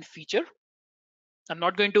say, one feature. I'm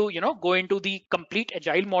not going to, go into the complete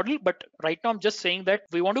agile model, but right now I'm just saying that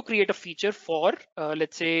we want to create a feature for,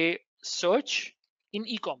 let's say, search in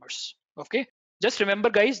e-commerce. Okay. Just remember,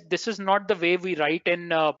 guys, this is not the way we write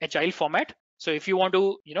in agile format. So if you want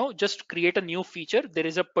to, just create a new feature, there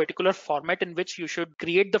is a particular format in which you should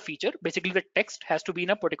create the feature. Basically, the text has to be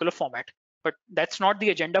in a particular format, but that's not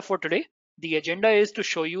the agenda for today. The agenda is to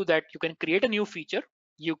show you that you can create a new feature.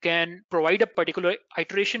 You can provide a particular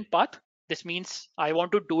iteration path. This means I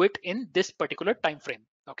want to do it in this particular time frame.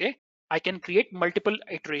 Okay, I can create multiple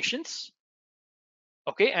iterations.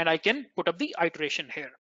 Okay, and I can put up the iteration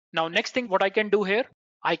here. Now, next thing, what I can do here,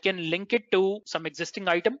 I can link it to some existing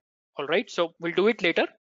item. All right, so we'll do it later,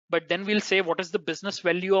 but then we'll say what is the business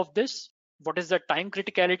value of this, what is the time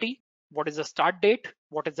criticality, what is the start date,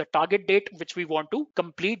 what is the target date which we want to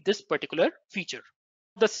complete this particular feature.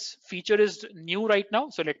 This feature is new right now,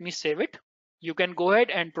 so let me save it. You can go ahead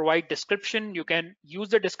and provide description. You can use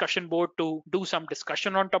the discussion board to do some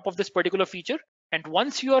discussion on top of this particular feature. And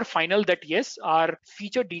once you are final that yes, our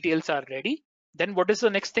feature details are ready, then what is the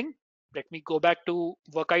next thing? Let me go back to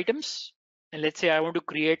work items. And let's say I want to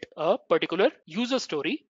create a particular user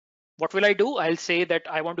story. What will I do? I'll say that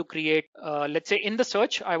I want to create, let's say in the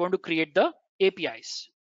search, I want to create the APIs.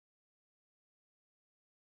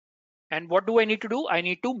 And what do I need to do? I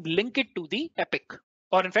need to link it to the epic,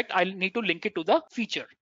 or in fact, I'll need to link it to the feature.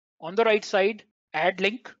 On the right side, add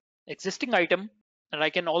link, existing item. And I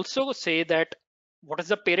can also say that what is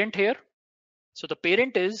the parent here? So the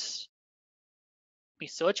parent is, we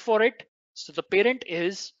search for it. So the parent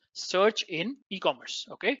is search in e-commerce.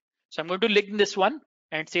 Okay. So I'm going to link this one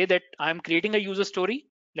and say that I'm creating a user story.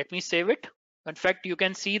 Let me save it. In fact, you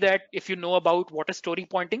can see that if you know about what is story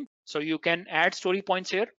pointing, so you can add story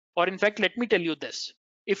points here. Or in fact, let me tell you this.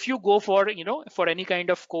 If you go for, for any kind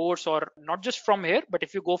of course, or not just from here, but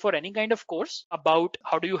if you go for any kind of course about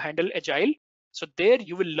how do you handle agile, so there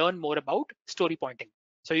you will learn more about story pointing.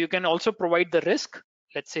 So you can also provide the risk.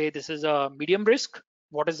 Let's say this is a medium risk.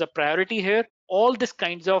 What is the priority here? All these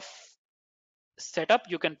kinds of setup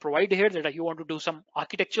you can provide here, that you want to do some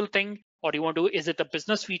architectural thing, or you want to, is it a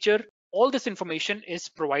business feature? All this information is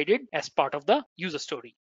provided as part of the user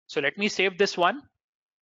story. So let me save this one.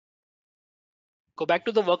 Go back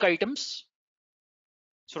to the work items.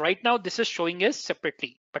 So right now this is showing us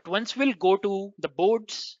separately, but once we'll go to the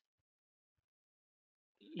boards,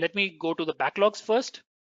 let me go to the backlogs first.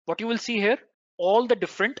 What you will see here, all the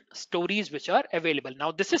different stories which are available.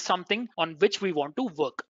 Now this is something on which we want to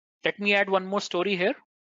work. Let me add one more story here,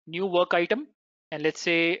 new work item, and let's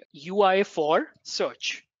say UI for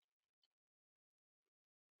search.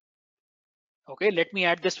 Okay, let me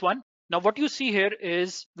add this one. Now what you see here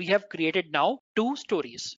is we have created now two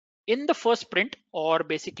stories. In the first sprint, or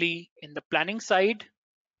basically in the planning side,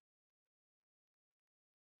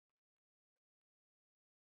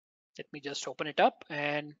 let me just open it up.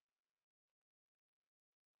 And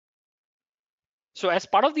so as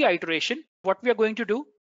part of the iteration, what we are going to do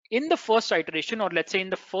in the first iteration, or let's say in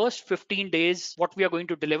the first 15 days, what we are going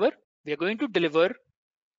to deliver, we are going to deliver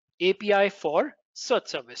API for search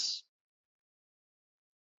service.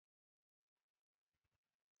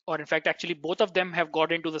 Or in fact, actually both of them have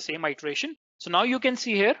got into the same iteration. So now you can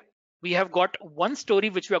see here, we have got one story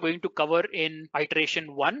which we are going to cover in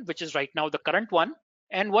iteration 1, which is right now the current one,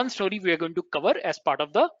 and one story we are going to cover as part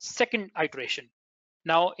of the second iteration.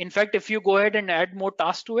 Now, in fact, if you go ahead and add more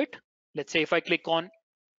tasks to it, let's say if I click on,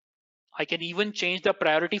 I can even change the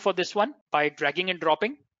priority for this one by dragging and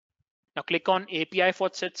dropping. Now click on API for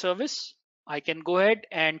search service. I can go ahead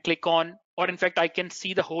and click on, or in fact, I can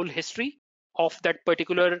see the whole history of that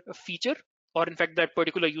particular feature, or in fact, that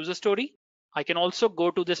particular user story. I can also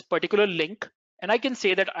go to this particular link and I can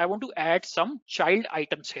say that I want to add some child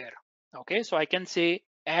items here. Okay, so I can say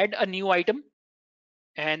add a new item,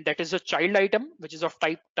 and that is a child item, which is of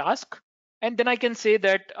type task. And then I can say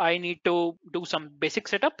that I need to do some basic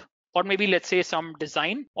setup, or maybe let's say some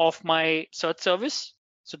design of my search service.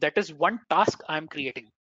 So that is one task I'm creating.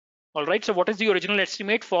 All right, so what is the original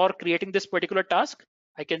estimate for creating this particular task?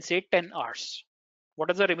 I can say 10 hours.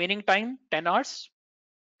 What is the remaining time? 10 hours.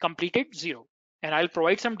 Completed 0. And I'll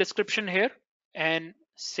provide some description here and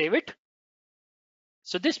save it.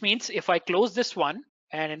 So this means if I close this one,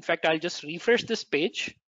 and in fact, I'll just refresh this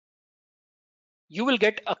page, you will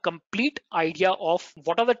get a complete idea of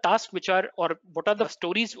what are the tasks which are, or what are the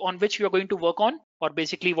stories on which you are going to work on, or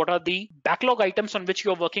basically what are the backlog items on which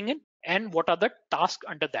you are working in, and what are the tasks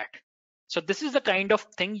under that. So this is the kind of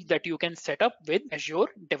thing that you can set up with Azure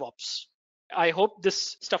DevOps. I hope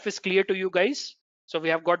this stuff is clear to you guys. So we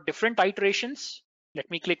have got different iterations. Let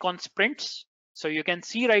me click on sprints. So you can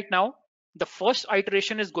see right now, the first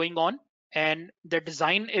iteration is going on and the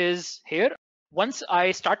design is here. Once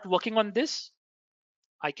I start working on this,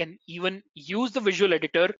 I can even use the visual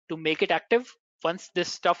editor to make it active. Once this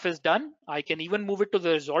stuff is done, I can even move it to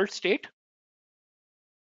the resolved state.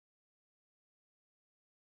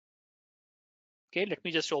 Okay, let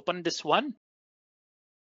me just open this one.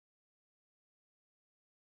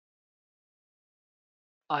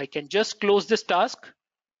 I can just close this task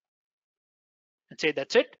and say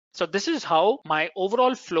that's it. So this is how my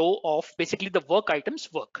overall flow of basically the work items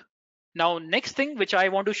work. Now, next thing which I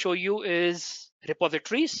want to show you is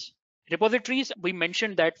repositories. Repositories, we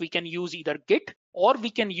mentioned that we can use either Git or we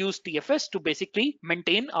can use TFS to basically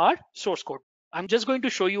maintain our source code. I'm just going to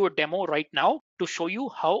show you a demo right now to show you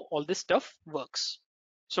how all this stuff works.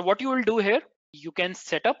 So what you will do here, you can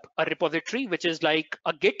set up a repository which is like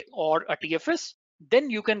a Git or a TFS. Then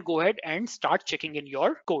you can go ahead and start checking in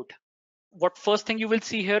your code. What first thing you will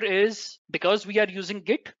see here is, because we are using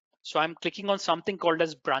Git, so I'm clicking on something called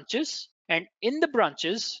as branches. And in the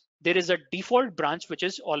branches, there is a default branch which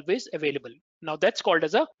is always available. Now that's called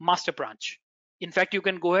as a master branch. In fact, you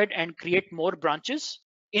can go ahead and create more branches.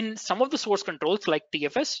 In some of the source controls like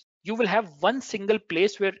TFS, you will have one single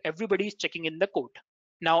place where everybody is checking in the code.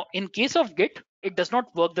 Now, in case of Git, it does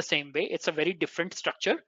not work the same way. It's a very different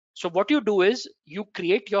structure. So what you do is you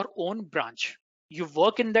create your own branch. You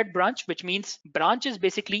work in that branch, which means branch is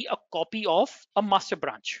basically a copy of a master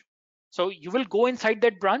branch. So you will go inside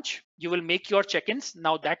that branch, you will make your check-ins.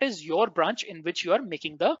 Now that is your branch in which you are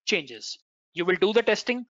making the changes. You will do the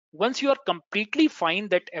testing. Once you are completely fine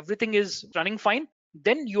that everything is running fine,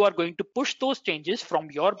 then you are going to push those changes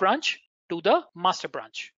from your branch to the master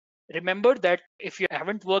branch. Remember that if you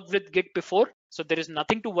haven't worked with Git before, so there is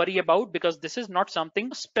nothing to worry about because this is not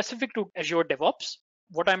something specific to Azure DevOps.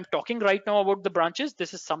 What I'm talking right now about the branches,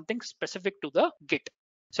 this is something specific to the Git.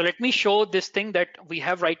 So let me show this thing that we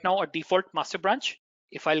have right now, a default master branch.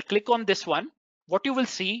 If I'll click on this one, what you will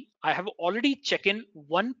see, I have already checked in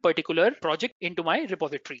one particular project into my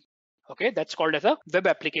repository. Okay, that's called as a web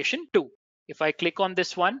application 2. If I click on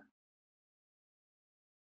this one,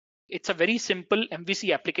 it's a very simple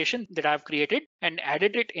MVC application that I've created and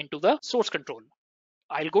added it into the source control.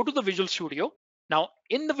 I'll go to the Visual Studio. Now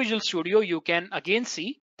in the Visual Studio, you can again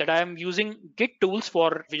see that I am using Git tools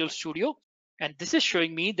for Visual Studio. And this is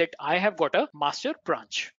showing me that I have got a master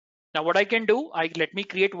branch. Now what I can do, let me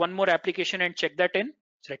create one more application and check that in.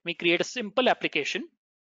 So let me create a simple application,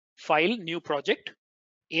 file, new project,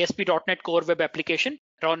 ASP.NET Core Web Application.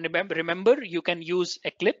 Remember, you can use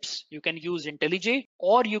Eclipse, you can use IntelliJ,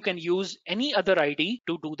 or you can use any other IDE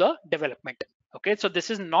to do the development. Okay, so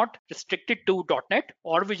this is not restricted to .NET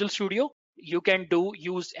or Visual Studio. You can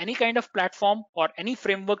use any kind of platform or any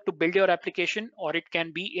framework to build your application, or it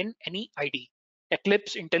can be in any IDE.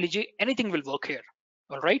 Eclipse, IntelliJ, anything will work here.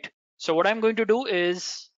 All right. So what I'm going to do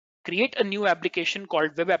is create a new application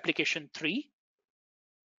called Web Application 3.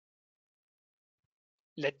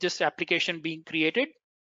 Let this application be created.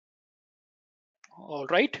 All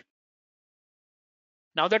right.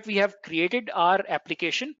 Now that we have created our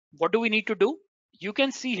application, what do we need to do? You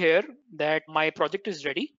can see here that my project is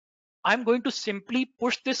ready. I'm going to simply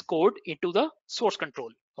push this code into the source control.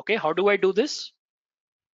 Okay, how do I do this?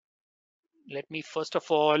 Let me first of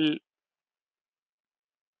all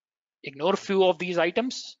ignore a few of these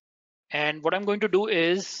items. And what I'm going to do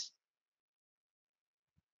is,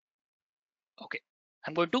 okay,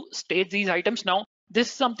 I'm going to state these items. Now, this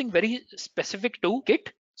is something very specific to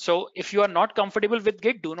Git. So if you are not comfortable with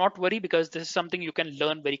Git, do not worry because this is something you can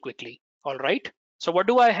learn very quickly. All right. So what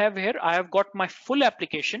do I have here? I have got my full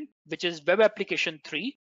application, which is Web Application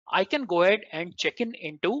 3. I can go ahead and check in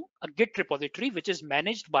into a Git repository, which is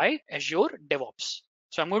managed by Azure DevOps.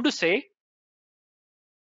 So I'm going to say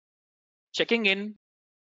checking in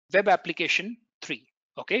Web Application 3.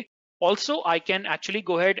 Okay. Also, I can actually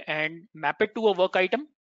go ahead and map it to a work item.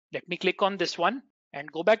 Let me click on this one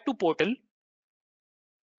and go back to portal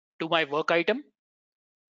to my work item.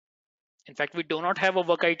 In fact, we do not have a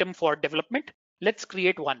work item for development. Let's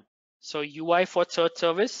create one. So UI for search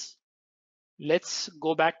service. Let's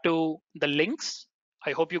go back to the links.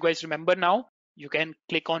 I hope you guys remember now. You can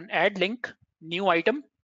click on add link, new item,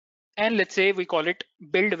 and let's say we call it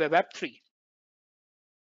build web app 3.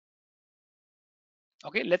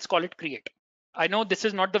 Okay, let's call it create. I know this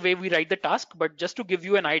is not the way we write the task, but just to give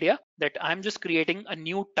you an idea that I'm just creating a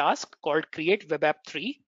new task called create web app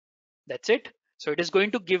 3. That's it. So it is going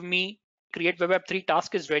to give me create web app 3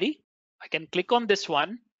 task is ready. I can click on this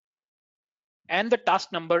one and the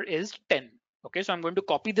task number is 10. Okay, so I'm going to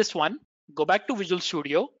copy this one, go back to Visual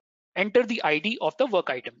Studio, enter the ID of the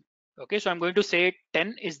work item. Okay, so I'm going to say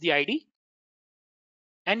 10 is the ID.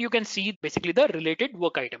 And you can see basically the related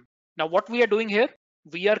work item. Now what we are doing here,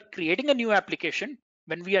 we are creating a new application.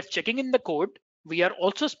 When we are checking in the code, we are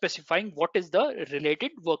also specifying what is the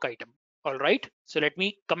related work item. All right, so let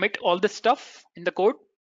me commit all this stuff in the code,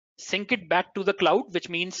 sync it back to the cloud, which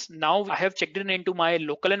means now I have checked in into my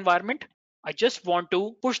local environment. I just want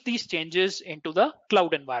to push these changes into the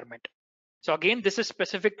cloud environment. So again, this is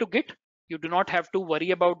specific to Git. You do not have to worry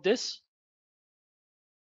about this.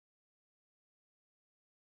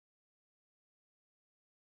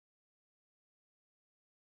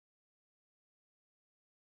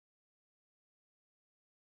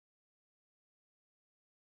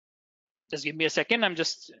 Just give me a second. I'm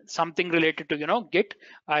just something related to, Git.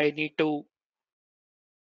 I need to.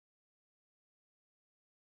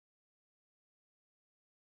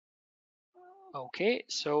 Okay,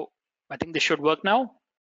 so I think this should work now.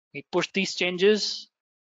 We push these changes.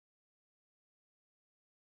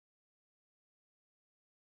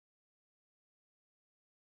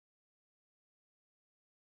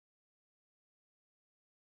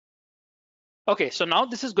 Okay, so now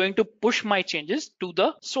this is going to push my changes to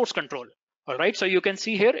the source control. All right, so you can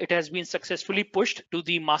see here it has been successfully pushed to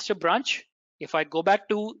the master branch. If I go back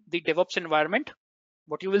to the DevOps environment,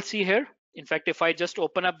 what you will see here, in fact, if I just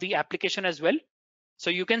open up the application as well, so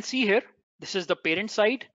you can see here, this is the parent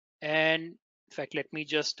side. And in fact, let me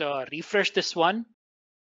just refresh this one.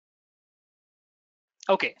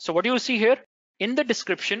 Okay, so what you will see here in the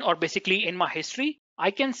description, or basically in my history, I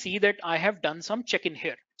can see that I have done some check-in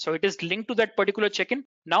here. So it is linked to that particular check-in.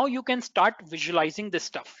 Now you can start visualizing this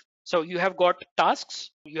stuff. So you have got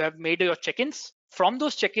tasks, you have made your check-ins. From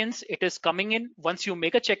those check-ins, it is coming in. Once you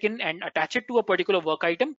make a check-in and attach it to a particular work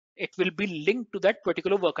item, it will be linked to that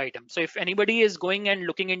particular work item. So if anybody is going and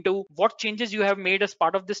looking into what changes you have made as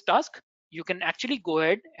part of this task, you can actually go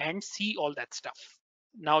ahead and see all that stuff.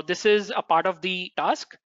 Now this is a part of the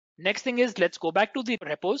task. Next thing is, let's go back to the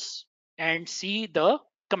repos and see the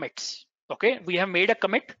commits. Okay, we have made a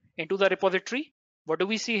commit into the repository. What do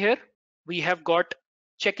we see here? We have got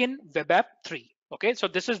check-in web app 3. Okay, so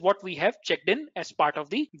this is what we have checked in as part of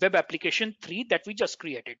the web application 3 that we just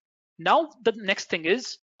created. Now the next thing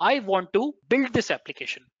is, I want to build this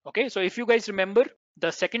application. Okay, so if you guys remember,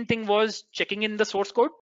 the second thing was checking in the source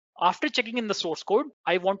code. After checking in the source code,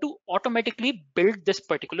 I want to automatically build this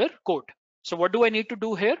particular code. So what do I need to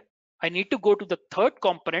do here? I need to go to the third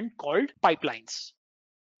component called pipelines.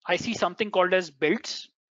 I see something called as builds,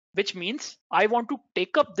 which means I want to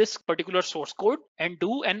take up this particular source code and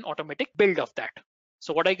do an automatic build of that.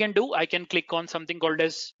 So what I can do, I can click on something called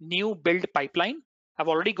as new build pipeline. I've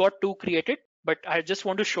already got 2 created, but I just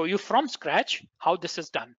want to show you from scratch how this is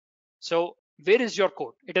done. So where is your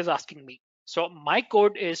code? It is asking me. So my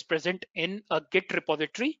code is present in a Git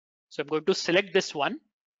repository. So I'm going to select this one.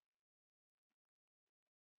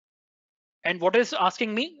 And what is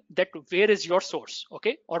asking me that where is your source,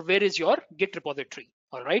 okay? Or where is your Git repository,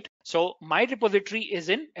 all right? So my repository is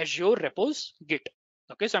in Azure Repos Git.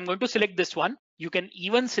 Okay, so I'm going to select this one. You can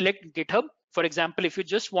even select GitHub. For example, if you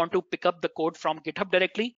just want to pick up the code from GitHub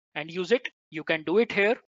directly and use it, you can do it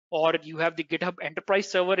here. Or you have the GitHub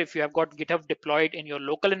Enterprise server. If you have got GitHub deployed in your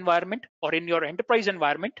local environment or in your enterprise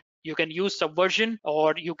environment, you can use Subversion,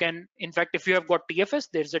 or you can, in fact, if you have got TFS,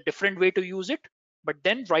 there's a different way to use it. But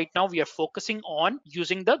then right now we are focusing on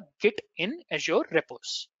using the Git in Azure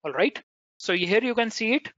repos. All right. So here you can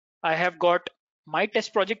see it. I have got my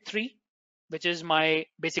test project 3, which is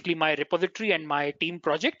basically my repository and my team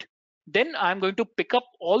project. Then I'm going to pick up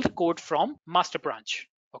all the code from master branch.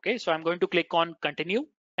 Okay, so I'm going to click on continue.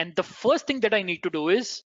 And the first thing that I need to do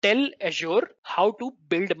is tell Azure how to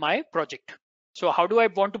build my project. So how do I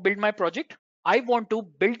want to build my project? I want to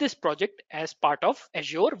build this project as part of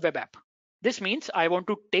Azure Web App. This means I want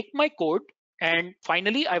to take my code and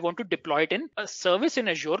finally I want to deploy it in a service in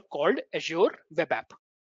Azure called Azure Web App.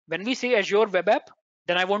 When we say Azure Web App,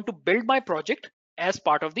 then I want to build my project as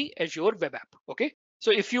part of the Azure Web App. Okay.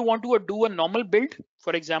 So if you want to do a normal build,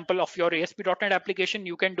 for example, of your ASP.NET application,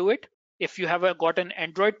 you can do it. If you have got an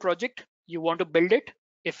Android project, you want to build it.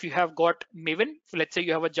 If you have got Maven, let's say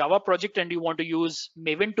you have a Java project and you want to use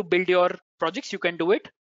Maven to build your projects, you can do it.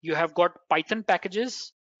 You have got Python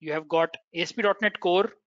packages. You have got ASP.NET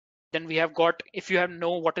Core. Then we have got, if you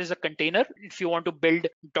know what is a container, if you want to build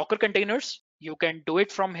Docker containers, you can do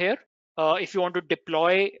it from here. If you want to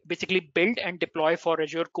deploy, basically build and deploy for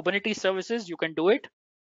Azure Kubernetes services, you can do it.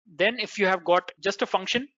 Then if you have got just a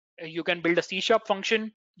function, you can build a C#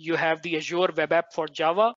 function. You have the Azure Web App for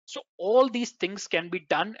Java. So all these things can be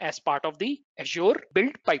done as part of the Azure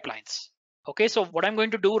build pipelines. Okay, so what I'm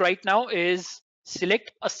going to do right now is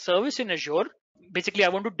select a service in Azure. Basically, I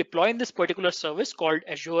want to deploy in this particular service called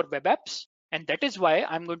Azure Web Apps. And that is why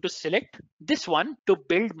I'm going to select this one to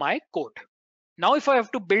build my code. Now, if I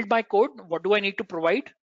have to build my code, what do I need to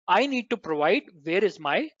provide? I need to provide where is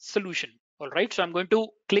my solution. All right, so I'm going to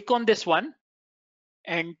click on this one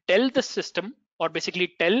and tell the system, or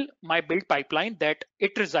basically tell my build pipeline, that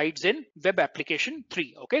it resides in web application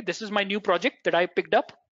 3. Okay, this is my new project that I picked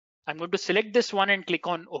up. I'm going to select this one and click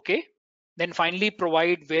on OK. Then finally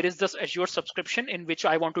provide where is this Azure subscription in which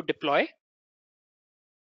I want to deploy.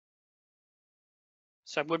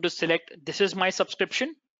 So I'm going to select this is my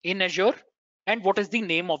subscription in Azure, and what is the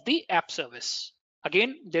name of the app service.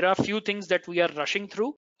 Again, there are a few things that we are rushing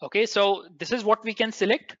through. Okay, so this is what we can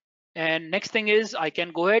select. And next thing is I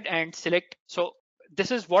can go ahead and select. So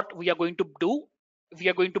this is what we are going to do. We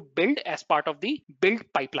are going to build as part of the build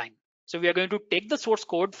pipeline. So we are going to take the source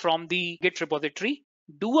code from the Git repository,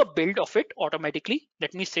 do a build of it automatically.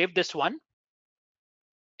 Let me save this one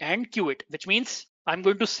and queue it, which means I'm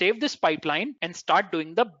going to save this pipeline and start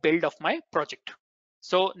doing the build of my project.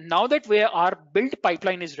 So now that our build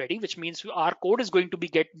pipeline is ready, which means our code is going to be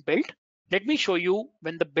get built, Let me show you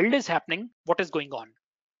when the build is happening, what is going on.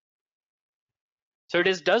 So it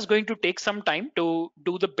is just going to take some time to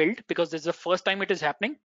do the build because this is the first time it is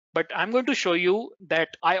happening. But I'm going to show you that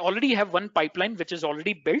I already have one pipeline which is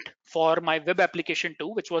already built for my web application 2,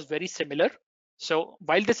 which was very similar. So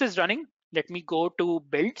while this is running, let me go to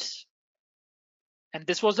builds. And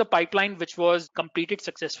this was the pipeline which was completed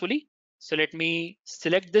successfully. So let me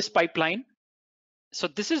select this pipeline. So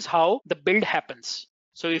this is how the build happens.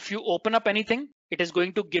 So if you open up anything, it is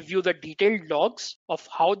going to give you the detailed logs of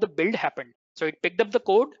how the build happened. So it picked up the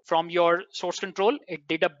code from your source control, it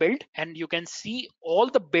did a build, and you can see all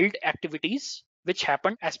the build activities which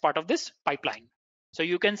happened as part of this pipeline. So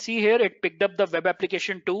you can see here it picked up the web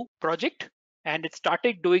application 2 project and it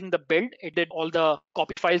started doing the build. It did all the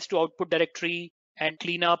copied files to output directory and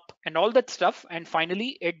cleanup and all that stuff. And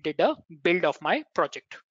finally, it did a build of my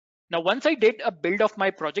project. Now, once I did a build of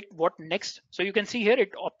my project, what next? So you can see here,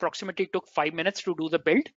 it approximately took 5 minutes to do the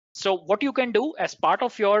build. So what you can do as part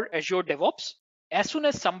of your Azure DevOps, as soon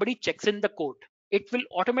as somebody checks in the code, it will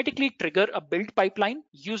automatically trigger a build pipeline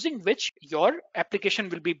using which your application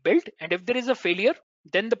will be built. And if there is a failure,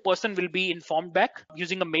 then the person will be informed back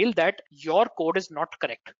using a mail that your code is not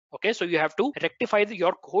correct. Okay, so you have to rectify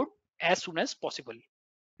your code as soon as possible.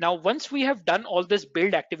 Now, once we have done all this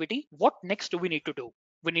build activity, what next do we need to do?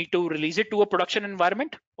 We need to release it to a production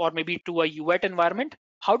environment or maybe to a UAT environment.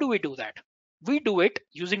 How do we do that? We do it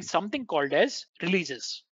using something called as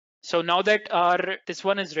releases. So now that this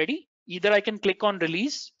one is ready, either I can click on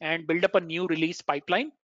release and build up a new release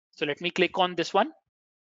pipeline. So let me click on this one.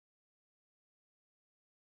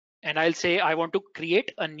 And I'll say I want to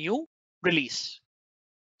create a new release.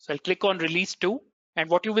 So I'll click on release 2. And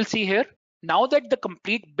what you will see here, now that the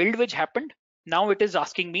complete build which happened, now it is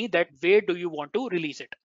asking me that where do you want to release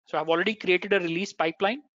it? So I've already created a release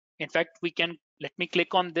pipeline. In fact, let me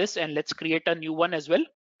click on this and let's create a new one as well.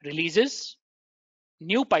 Releases,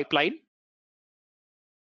 new pipeline.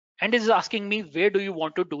 And it is asking me where do you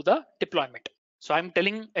want to do the deployment? So I'm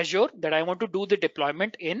telling Azure that I want to do the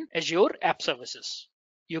deployment in Azure App Services.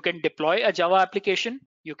 You can deploy a Java application.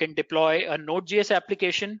 You can deploy a Node.js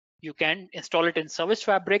application. You can install it in Service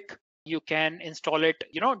Fabric. You can install it,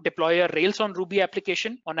 deploy a Rails on Ruby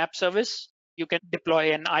application on app service. You can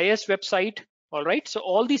deploy an IIS website. All right. So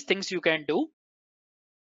all these things you can do.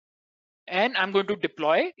 And I'm going to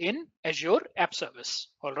deploy in Azure App Service.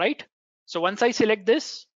 All right. So once I select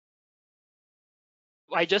this,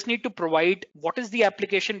 I just need to provide what is the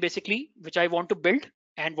application basically which I want to build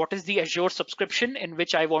and what is the Azure subscription in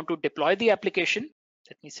which I want to deploy the application.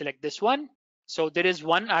 Let me select this one. So there is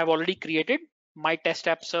one I've already created, my test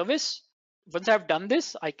app service. Once I've done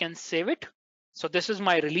this, I can save it. So this is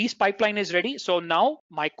my release pipeline is ready. So now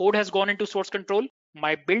my code has gone into source control.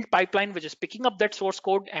 My build pipeline, which is picking up that source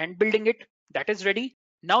code and building it, that is ready.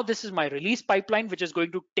 Now this is my release pipeline, which is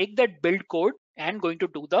going to take that build code and going to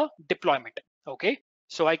do the deployment. Okay.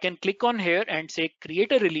 So I can click on here and say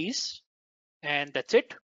create a release and that's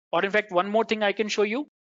it. Or in fact, one more thing I can show you.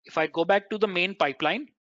 If I go back to the main pipeline,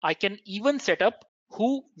 I can even set up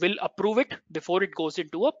who will approve it before it goes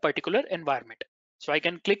into a particular environment. So I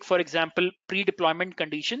can click, for example, pre-deployment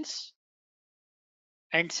conditions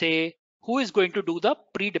and say who is going to do the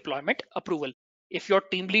pre-deployment approval. If your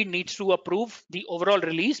team lead needs to approve the overall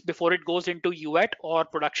release before it goes into UAT or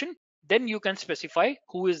production, then you can specify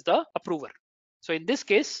who is the approver. So in this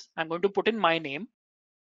case, I'm going to put in my name.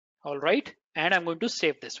 All right. And I'm going to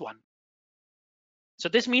save this one. So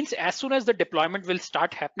this means as soon as the deployment will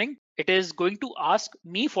start happening, it is going to ask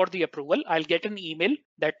me for the approval. I'll get an email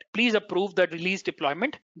that please approve the release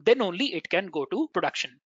deployment. Then only it can go to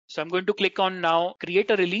production. So I'm going to click on now create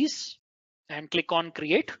a release and click on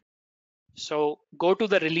create. So go to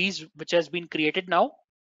the release which has been created now.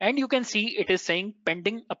 And you can see it is saying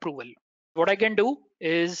pending approval. What I can do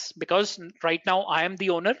is, because right now I am the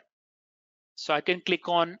owner, so I can click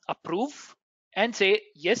on approve and say,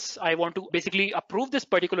 yes, I want to basically approve this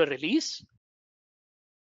particular release.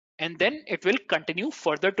 And then it will continue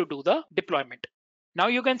further to do the deployment. Now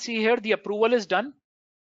you can see here the approval is done.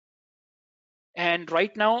 And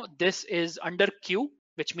right now this is under queue,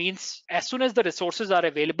 which means as soon as the resources are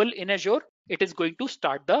available in Azure, it is going to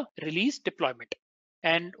start the release deployment.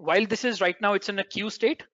 And while this is right now, it's in a queue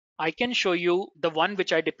state, I can show you the one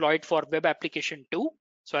which I deployed for web application 2.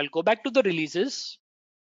 So I'll go back to the releases.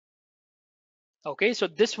 Okay, so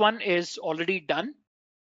this one is already done.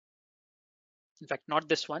 In fact, not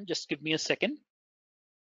this one, just give me a second.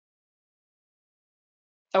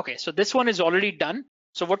 Okay, so this one is already done.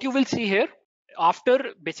 So what you will see here,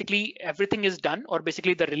 after basically everything is done, or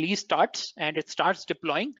basically the release starts and it starts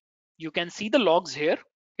deploying, you can see the logs here.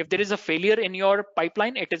 If there is a failure in your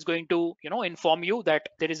pipeline, it is going to inform you that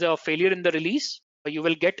there is a failure in the release. You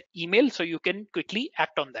will get email so you can quickly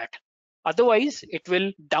act on that. Otherwise, it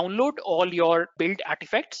will download all your build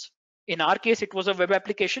artifacts. In our case, it was a web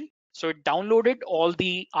application. So it downloaded all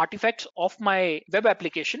the artifacts of my web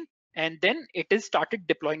application, and then it is started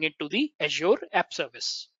deploying it to the Azure App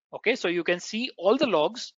Service. Okay, so you can see all the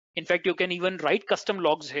logs. In fact, you can even write custom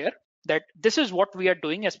logs here that this is what we are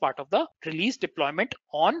doing as part of the release deployment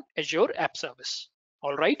on Azure App Service.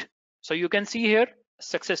 All right, so you can see here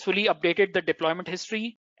successfully updated the deployment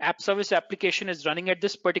history. App Service application is running at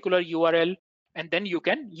this particular URL, and then you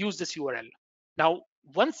can use this URL. Now,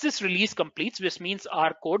 once this release completes, this means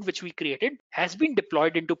our code which we created has been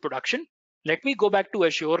deployed into production. Let me go back to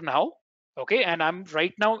Azure now. Okay, and I'm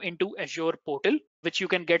right now into Azure portal, which you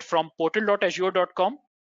can get from portal.azure.com.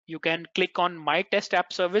 You can click on My Test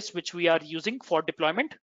App Service, which we are using for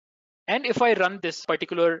deployment. And if I run this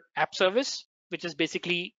particular app service, which is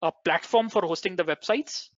basically a platform for hosting the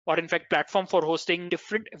websites, or in fact, platform for hosting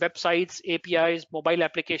different websites, APIs, mobile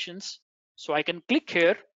applications. So I can click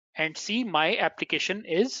here and see my application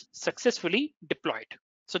is successfully deployed.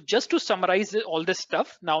 So just to summarize all this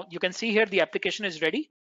stuff, now you can see here the application is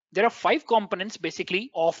ready. There are 5 components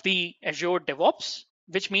basically of the Azure DevOps,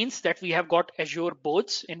 which means that we have got Azure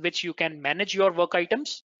boards in which you can manage your work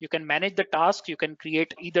items. You can manage the tasks. You can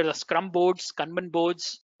create either the Scrum boards, Kanban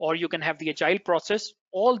boards, or you can have the agile process.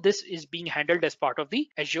 All this is being handled as part of the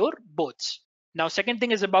Azure boards. Now, second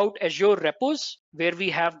thing is about Azure repos, where we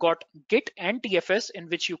have got Git and TFS in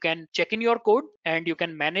which you can check in your code and you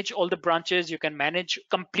can manage all the branches. You can manage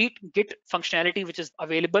complete Git functionality, which is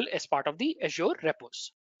available as part of the Azure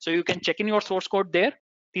repos. So you can check in your source code there.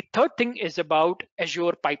 The third thing is about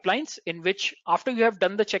Azure pipelines, in which after you have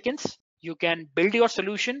done the check-ins, you can build your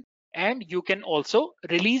solution and you can also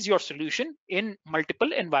release your solution in multiple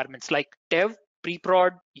environments like dev,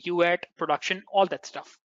 pre-prod, UAT, production, all that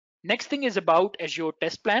stuff. Next thing is about Azure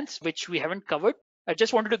test plans, which we haven't covered. I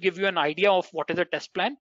just wanted to give you an idea of what is a test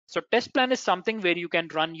plan. So test plan is something where you can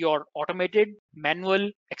run your automated,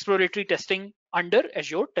 manual, exploratory testing under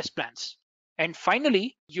Azure test plans. And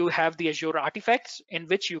finally, you have the Azure artifacts in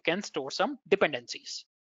which you can store some dependencies.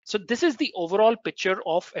 So this is the overall picture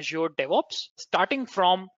of Azure DevOps, starting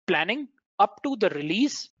from planning up to the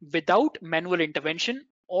release without manual intervention.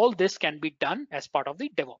 All this can be done as part of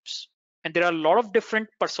the DevOps. And there are a lot of different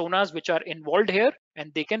personas which are involved here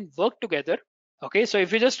and they can work together. Okay, so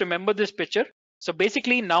if you just remember this picture, so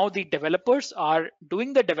basically now the developers are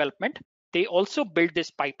doing the development. They also build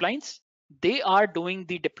these pipelines. They are doing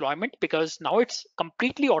the deployment because now it's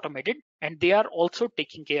completely automated, and they are also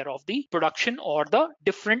taking care of the production or the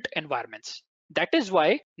different environments. That is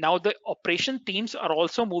why now the operation teams are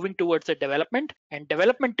also moving towards the development, and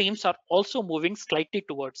development teams are also moving slightly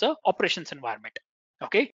towards the operations environment.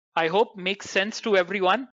 Okay, I hope makes sense to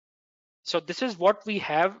everyone. So this is what we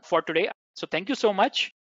have for today. So thank you so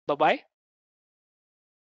much. Bye-bye.